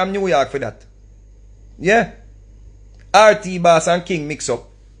fly from New York for that. Yeah. RT Boss and King mix up.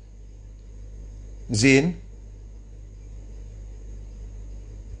 Zane.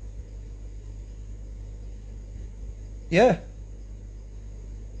 Yeah.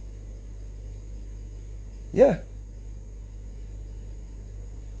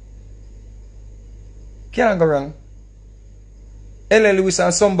 Can't go wrong. Ellen Lewis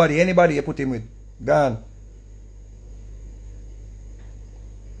and somebody, anybody you put him with. Gone.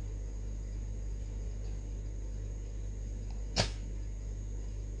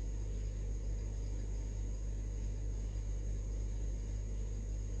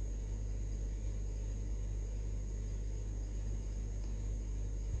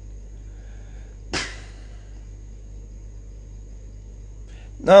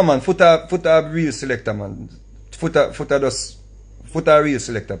 No man, Foota real selector man. Foota real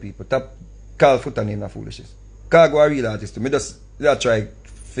selector people. Tap call Foota name na foolishness. Cargo a real artist. Me just try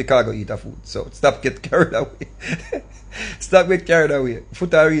for Cargo eat a food. So stop get carried away. Stop get carried away.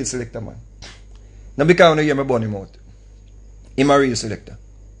 Foota real selector man. Now because I hear me burn him out. Him a real selector.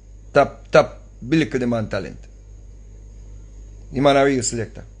 Tap belittle the man talent. Him a real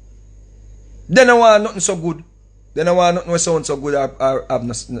selector. Then I want nothing so good. Then I want nothing sound so good or have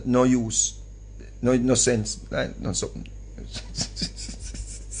no use. No sense. Like, no something.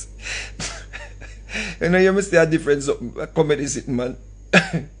 You know, you must see a difference comedy sitting, man.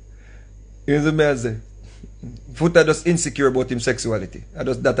 You know what I say? Foota just insecure about him sexuality. I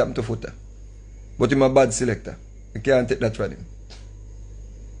just that happened to Foota. But him a bad selector. You can't take that from him.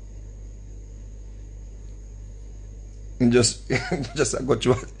 And just I got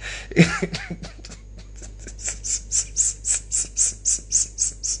you.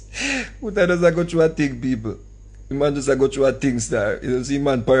 Foota does I go through a thing, people. The man just I go through a thing, star. You don't see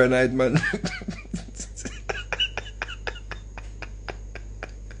man paranoid, man.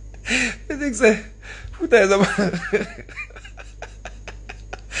 I think so. Foota is a man.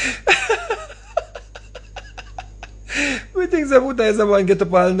 We think so. Foota is a man get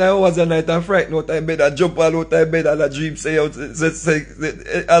up all 9 hours a night and frighten out of bed and jump all out of bed and a dream say out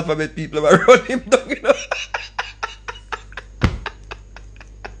say alphabet people are run him down, you know.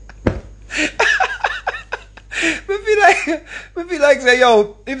 I feel like say,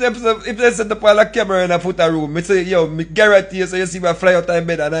 yo, if they set up all a camera in a Foota room, I say, yo, me guarantee you, so you see me fly out of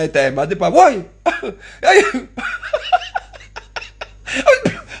bed at night time. And they say, why?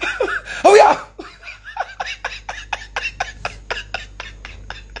 Oh, yeah.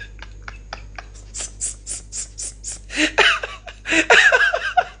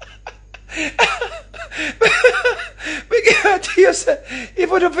 Me guarantee you, say, if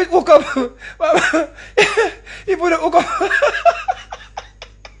you don't hook up, if you don't hook up,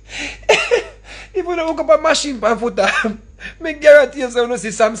 if you don't hook up a machine for Foota, me guarantee you, say, you don't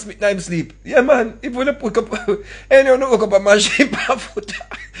see Sam Smith now sleep. Yeah, man, if you don't hook up, and you don't hook up a machine for Foota,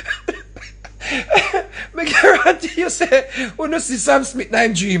 me guarantee you, say, you don't see Sam Smith now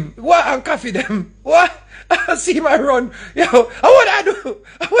dream. What and coffee them? What? I see my run. Yo, what I do?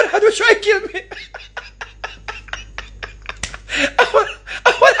 Try kill me. I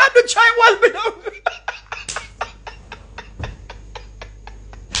want to try wall me down.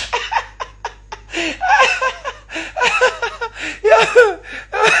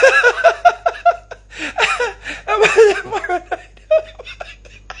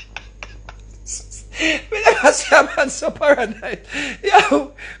 I see a man so paranoid.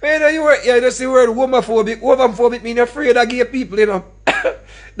 Yo, man, you see the word homophobic mean afraid of gay people, you know.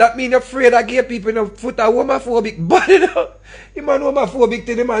 That mean afraid of gay people, you know. Foota homophobic, but you know, the man homophobic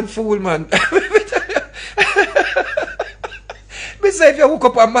to the man fool, man. Me say if you hook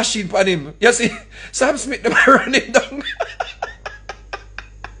up a machine for him, you see, Sam Smith them run him down.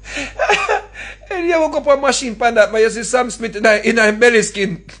 And you hook up a machine for that, but you see Sam Smith in a belly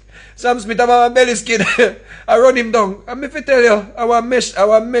skin. Sam Smith have a belly skin. I run him down. And if I tell you, I want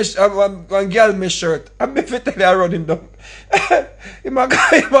one girl mesh shirt. And if I tell you, I run him down. He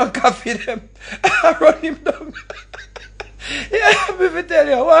want coffee them. I run him down. Yeah, if I tell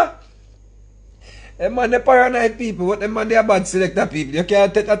you, what? Them man, they paranoid people. What them man, they are bad selector people. You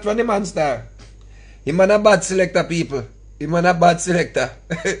can't take that from the man star. He man a bad selector people. He man a bad selector.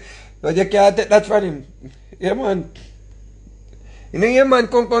 But you can't take that from him. Yeah, man. You know, your man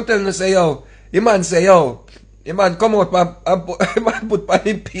come tell me, say, yo. Your man say, yo. Your man come out and put on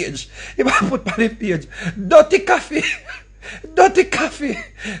him page. Your man put on him page. Dirty coffee. Dirty coffee.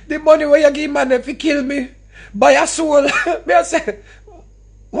 The money where you give man if he kill me. Buy a soul. Me I say,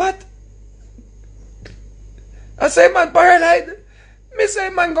 what? I say, man, paranoid. Me say,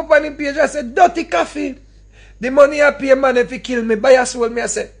 man, go on him page. I say, dirty coffee. The money I pay man if he kill me. Buy a soul. Me I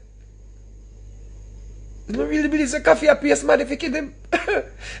say, you don't really believe the coffee appears, man, if you kill him.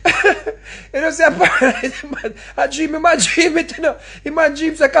 You know, say, man, I dream it, you know. The man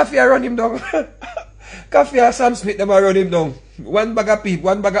dreams the coffee, I run him down. Coffee and Sam Smith, them I run him down. One bag of people,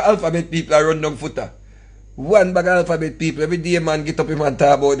 one bag of alphabet people, I run down Foota. One bag of alphabet people. Every day man get up him and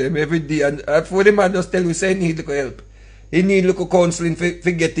talk about them. Every day. And for the man just tell me say he need little help. He need little counseling for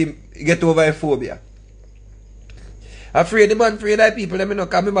get over a phobia. Afraid the man afraid that people them, you know,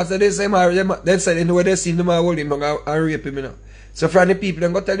 because remember, so they say they say they know they see him and hold him and rape him, you know. So from the people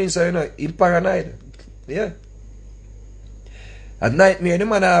them go tell him, so you know, he's paranoid. Yeah. At nightmare the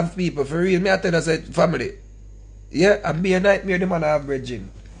man have people for real. Me I tell you, say family. Yeah, and be a nightmare the man have bridging.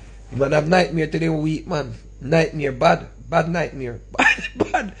 The man have nightmare to the weak man. Nightmare bad. Bad nightmare.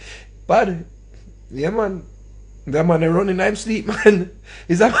 Bad. Yeah man. The man running I'm sleep, man.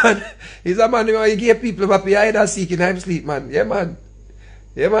 He's a man who give people happy hide and seek in I'm sleep, man. Yeah, man.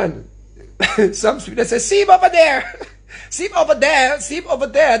 Yeah, man. Some people say, see him over there. See him over there. See him over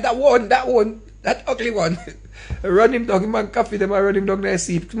there. That one. That ugly one. Run him down. Him and coffee them. I run him down there.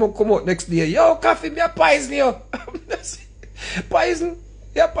 See him come out next day. Yo, coffee, me a poison you. Poison?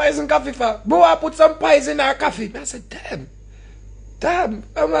 Yeah, poison coffee for. Bro, I put some poison in our coffee. I said, damn,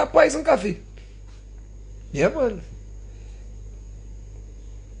 I'm a poison coffee. Yeah, man.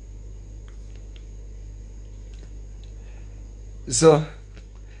 So,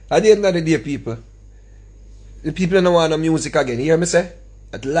 at the end of the day, people, the people don't want no music again. You hear me say?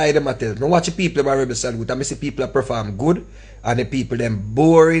 That lie them I tell. Now watch the people about Rebel Salute. I see people that perform good, and the people them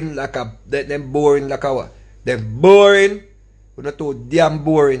boring like a what? Them boring. We're not too damn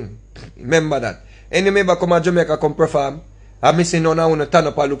boring. Remember that. Any member come to Jamaica come perform, I miss none of you turn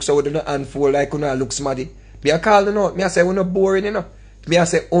up and look so we don't handful like you look smarty. Me I call you out. Me I say we not boring, you know. Me I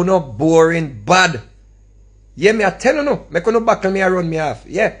say we not boring bad. Yeah, me I tell you no. Me no buckle me around me half.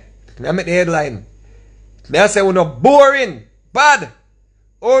 Yeah. I make the headline. Me I say we not boring bad.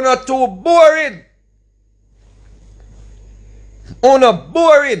 We not too boring. We not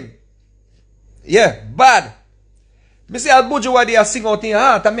boring. Yeah, bad. Me say Al Buju what they sing out in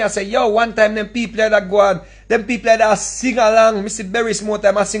heart. And me I say, yo, one time them people that go on, them people that sing along. Me see Berries more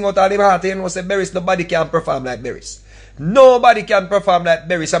time I sing out all them heart. You know, say Berries, nobody can perform like Berries. Nobody can perform like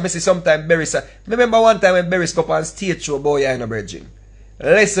Berries. And me see sometimes Berries. Remember one time when Berries go up on stage show, boy, I know Virgin.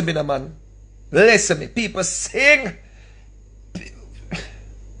 Listen me, man. Listen me. People sing.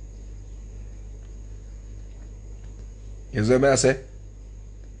 You see what I say?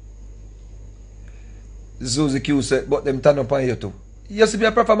 Suzy Q said, but them turn up on you too. You see me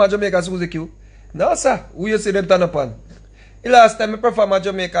a perform at Jamaica, Suzy Q? No, sir. Who you see them turn up on? The last time I perform at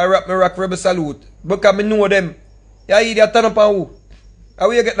Jamaica, I rock Rebel Salute. Because I know them. You idiot turn up on who? How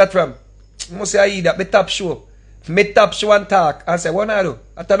will you get that from? I must say I idiot. Me top show. Me top show and talk. And say, what I do?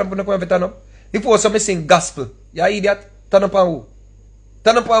 I turn up on the coin for turn up. Before some sing gospel. You idiot. Turn up on who?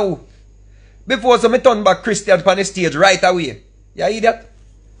 Turn up on who? Before some turn back Christian on the stage right away. You idiot.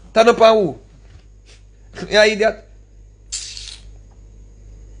 Turn up on who? You idiot.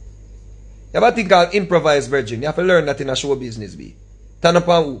 You have a thing called improvise, virgin. You have to learn that in a show business, be. Turn up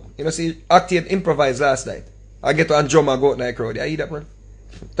on who? You know, see, Octave improvise last night. I get to a drum and go out in the crowd. You idiot, man.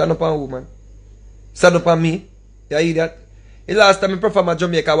 Turn up on who, man? Stand up on me. You idiot. The last time I perform at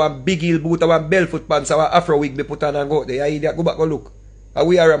Jamaica, one big heel boot, one barefoot pants, one afro wig be put on and go out there. You idiot. Go back and look. How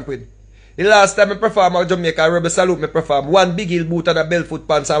we are ramping. The last time I perform at Jamaica, Rebel Salute, I perform one big heel boot and a barefoot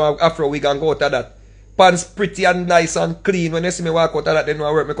pants and an afro wig and go out of that. Pants pretty and nice and clean. When you see me walk out of that, they know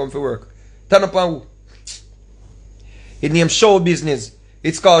I work, me come for work. Turn up on who? It named show business.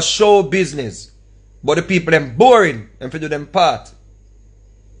 It's called show business. But the people them boring and for do them part.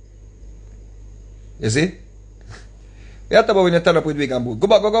 You see? You have to about when you turn up with wig and boot. Go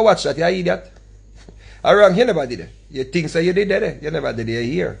back, go watch that, you idiot. I wrong, you never did it. You think so you did it? You never did it.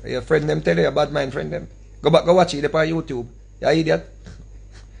 You hear. Your friend them tell you, your bad mind friend them. Go back, go watch it on YouTube. You idiot.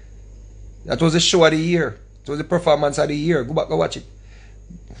 That was the show of the year. It was the performance of the year. Go back, go watch it.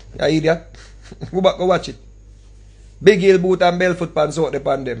 You idiot. Go back, go watch it. Big heel boot and barefoot pants out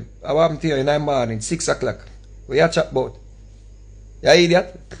upon them. I want to tell you in the morning, 6 o'clock. What you chat about? You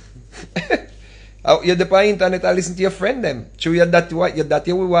idiot. You're the internet and listen to your friend them. Show you that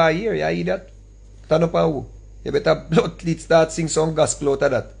you will hear. You idiot. Turn up on who? You better blood cleat start sing some gospel out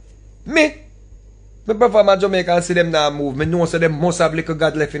of that. Me perform at Jamaica and see them now move. Me know so them must have little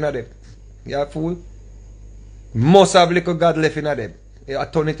God left in them. You fool? Must have little God left in them. You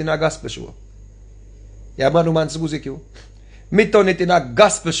turn it in a gospel show. Yeah, man, Suzy Q. Me turn it in a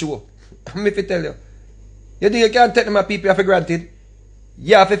gospel show. Me fi tell you. You think you can't take them people for granted?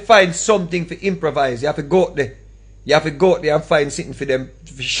 You have to find something to improvise. You have to go out there. You have to go out there and find something for them.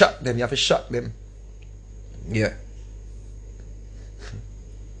 To shock them. You have to shock them. Yeah.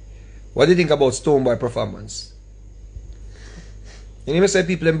 What do you think about Stonebwoy performance? You never say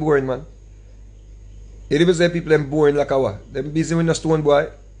people them boring, man. You never say people them boring like a what? Them busy with the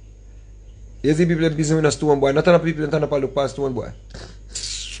Stonebwoy. You see people busy with a stone boy. Not enough people turn up and look past stone boy.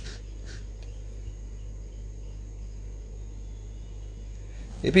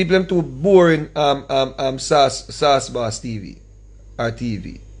 The people them too boring sauce boss TV or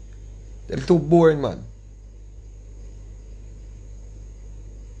TV. Them too boring, man.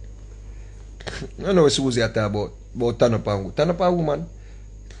 I know what Susie at about turn up and turn up a woman.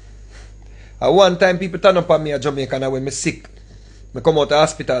 At one time people turn up on me at Jamaica and when me sick. Me come out of the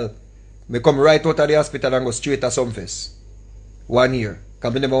hospital. Me come right out of the hospital and go straight to Sumfest. 1 year.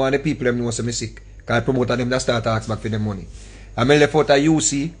 Because I never want the people them know so me sick. Because I promote them that start to ask back for them money. And I left out of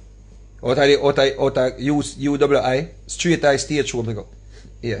UC, out of UWI, straight to stage show me go.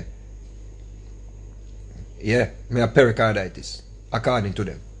 Yeah. Yeah, me have pericarditis, according to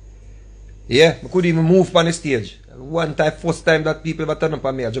them. Yeah, I couldn't even move on the stage. One time, first time that people ever turn up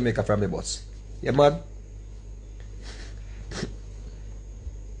on me at Jamaica from the bus. You mad?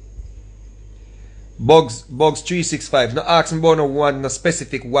 Bugs 365. No ask me about no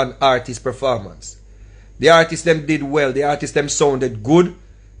specific one artist performance. The artists them did well. The artists them sounded good.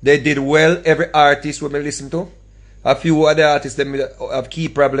 They did well. Every artist we may listen to. A few other artists them have key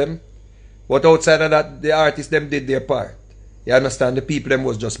problem. But outside of that, the artists them did their part. You understand? The people them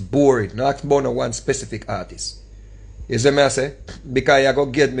was just boring. Not ask about no one specific artist. You see me I say? Because you go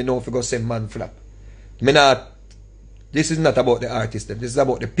get me now if you go say man flap. Me not. This is not about the artists them. This is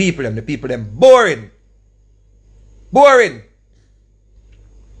about the people them. The people them boring. Boring.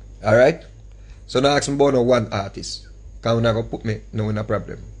 Alright? So now ask me about no one artist. Because you're not going to put me no in a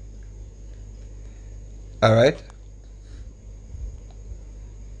problem. Alright?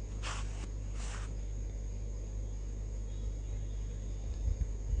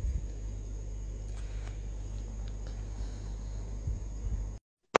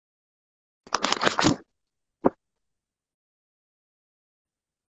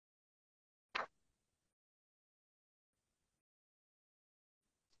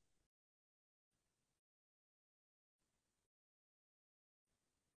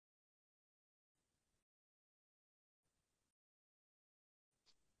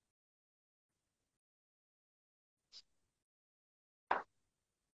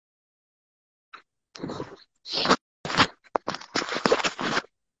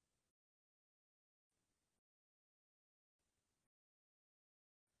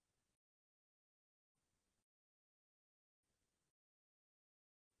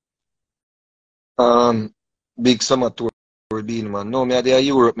 Big summer tour being man. No, me are there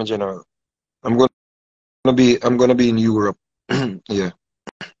Europe, my general. I'm gonna be in Europe. Yeah.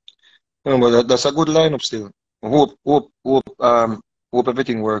 No, but that's a good lineup still. Hope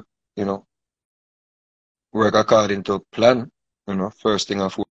everything work, you know, work according to plan, you know, first thing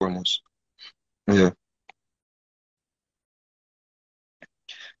and foremost. Yeah.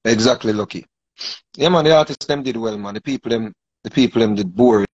 Exactly, lucky. Yeah man, the artists them did well, man. The people them did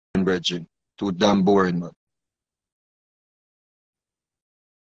boring, brethren. Too damn boring, man.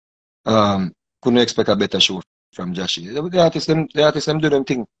 Couldn't expect a better show from Joshy. The artists them do them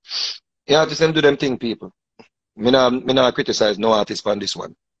thing. The artists them do them thing, people. Me not criticize no artist on this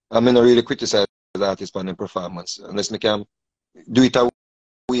one. I mean, not really criticize the artist on the performance unless me can do it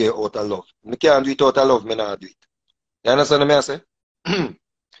away out of love. Me can't do it out of love, me not do it. You understand what I say?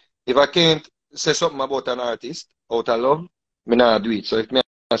 If I can't say something about an artist out of love, me not do it. So if me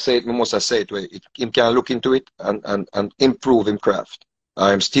I say it, me must have say it where him can look into it and improve him craft.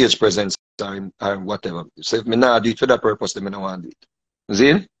 Or him stage presence or whatever. So if me not do it for that purpose, then me not want to do it.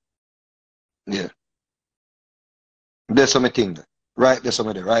 See? Yeah. There's something there. Right, there's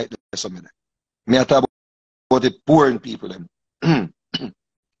something there. Right, there's something there. Me I talk about the boring people them.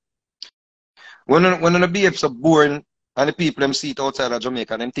 when the BFs are boring and the people them see it outside of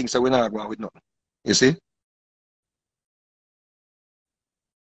Jamaica, them things that we're not going with nothing. You see?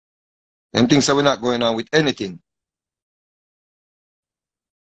 Them things that we're not going on with anything.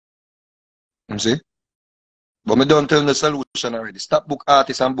 You see? But me don't tell them the solution already. Stop book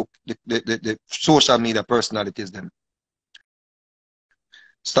artists and book the social media personalities them.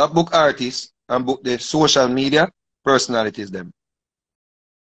 Stop book artists and book the social media personalities them.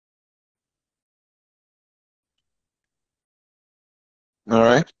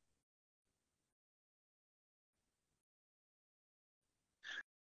 Alright?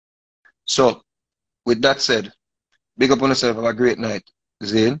 So, with that said, big up on yourself, have a great night,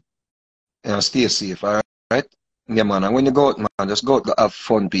 Zane. And stay safe, alright? Yeah, man. And when you go out, man, just go out, go have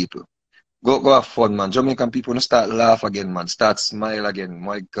fun, people. Go have fun, man. Jamaican people start laugh again, man. Start smile again.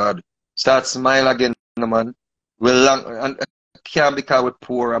 My God. Start smile again, man. We're long and can't because we're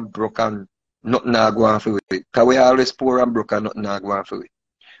poor and broke and nothing not going for it. Because we always poor and broke and nothing not going for it.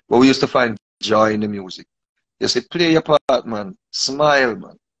 But we used to find joy in the music. You see, play your part, man. Smile,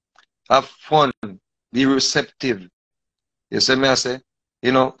 man. Have fun. Be receptive. You see me, I say?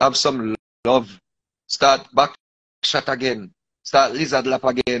 You know, have some love. Start back shot again. Start lizard lap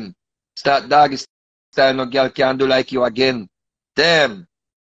again. Start doggy style, no girl can do like you again. Damn.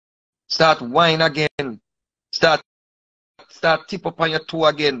 Start wine again. Start tip up on your toe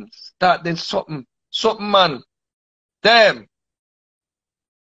again. Start then something. Something, man. Damn.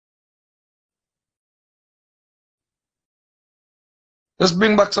 Just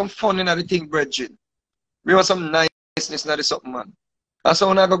bring back some fun in the thing, brethren. Bring back some niceness in the something, man. That's how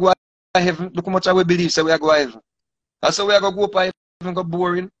I go to heaven. Look how much I will believe, so we are going to heaven. That's how we are going to go up heaven, go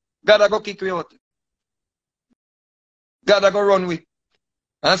boring. God are going to kick you out. God are going to run with.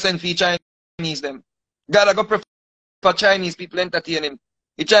 And send for Chinese them. God are going to prefer Chinese people entertaining.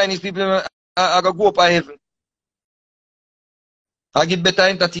 The Chinese people are going to go up heaven. I give better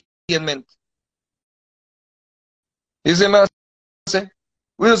entertainment. You see what I say?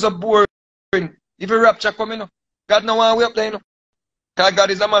 We're so boring. If a rapture come, you know, God no want we up there, you know. Because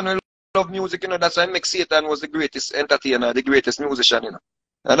God is a man who love music, you know. That's why make Satan was the greatest entertainer, the greatest musician, you know.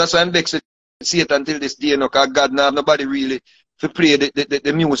 And that's why I'm vexed with Satan till this day, you know, because God now have nobody really to play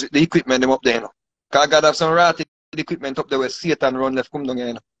the music, the equipment them up there, you know. Because God have some rotted equipment up there where Satan run left come down here,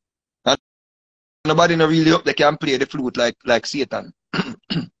 you know. And nobody no really up there can play the flute like Satan.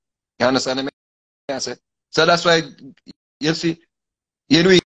 You understand me? So that's why you see, you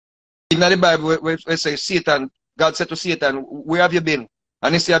know, in the Bible where it says Satan, God said to Satan, where have you been?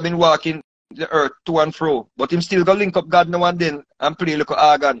 And he said, I've been walking the earth to and fro. But him still go link up God now and then and play a little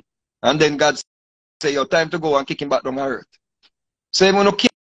organ. And then God say, yo, time to go and kick him back down the earth. So when you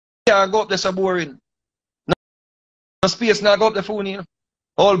can't go up there so boring. No space now go up the phone, you know.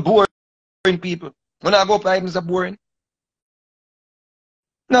 All boring people. When I go up there, it's so boring.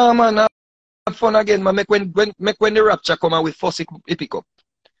 No man, have fun again, man. Make when the rapture come out with fussy pick up.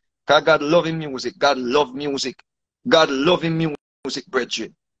 Because God love him music. God love music. God love him music,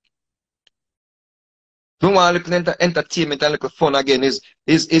 brethren. We want a little entertainment and a little fun again. Is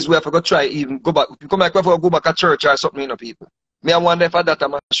we have to go try even go back. Come like we have to go back to church or something, you know, people. Me I wonder if that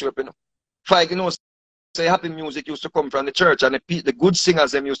I'm sure, you know. If you know, say happy music used to come from the church and the good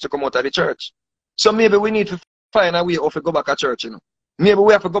singers them used to come out of the church. So maybe we need to find a way of to go back to church, you know. Maybe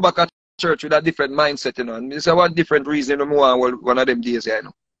we have to go back to church with a different mindset, you know. And it's one different reason you know, one of them days, you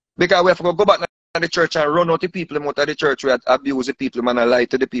know. Because we have to go back to the church and run out the people out of the church. We abuse the people, man, and lie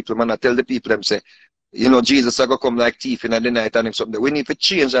to the people, man, and tell the people them say, you know, Jesus is going to come like thief in the night and something. We need to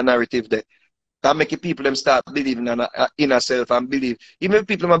change the narrative there. And make the people them start believing in ourselves and believe. Even if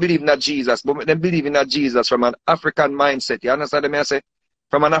people don't believe in Jesus, but them believe in Jesus from an African mindset. You understand what I say?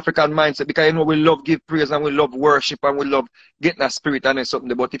 From an African mindset. Because you know we love give praise and we love worship and we love getting a spirit and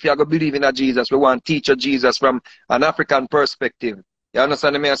something. But if you are going to believe in Jesus, we want to teach you Jesus from an African perspective. You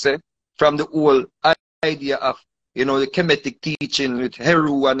understand what I say? From the whole idea of, you know, the Kemetic teaching with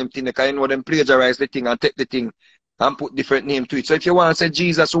Heru and them thing, because you know them plagiarize the thing and take the thing and put different name to it. So if you want to say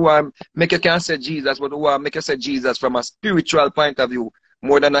Jesus, make you can say Jesus, but make you say Jesus from a spiritual point of view,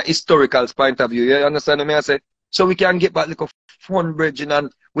 more than a historical point of view. You understand what I say? So we can get back like a fun brethren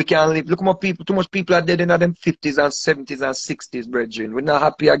and we can live. Look how much people, too much people are dead in them 50s and 70s and 60s, brethren. We're not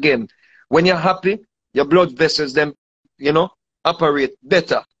happy again. When you're happy, your blood vessels them, you know, operate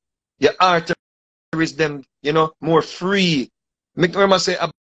better. Your arteries them, you know, more free. Make remember say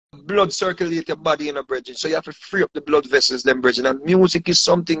a blood circulate your body in a brethren. So you have to free up the blood vessels them, brethren. And music is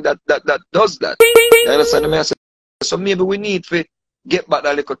something that does that. You understand me? So maybe we need to get back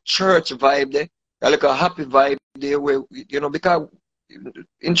that little church vibe there, that little happy vibe there where, you know, because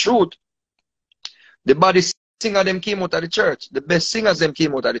in truth, the body singer them came out of the church. The best singers them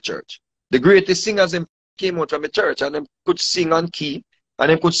came out of the church. The greatest singers them came out from the church and them could sing on key and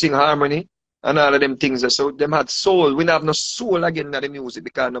them could sing harmony and all of them things. So them had soul. We don't have no soul again in the music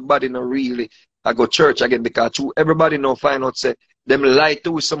because nobody no really I go church again because everybody now find out say them lie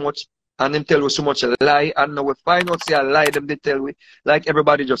to us so much and them tell us so much a lie and now we find out say a lie them they tell we like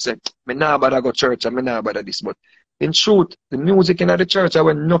everybody just say me nah bother go church and me nah bother this. But in truth the music in the church I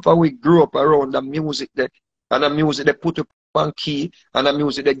when enough of we grew up around the music there and the music they put up on key and the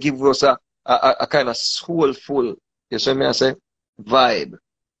music they give us a kind of soulful, you see me I say, vibe.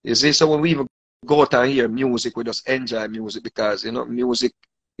 You see, so when we even go out and hear music, we just enjoy music because, you know, music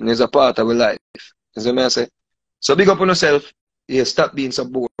is a part of our life. You see me I say? So big up on yourself, yeah, stop being so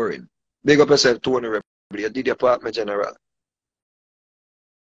boring. Big up yourself, Tony Rebel. You did your part, my general.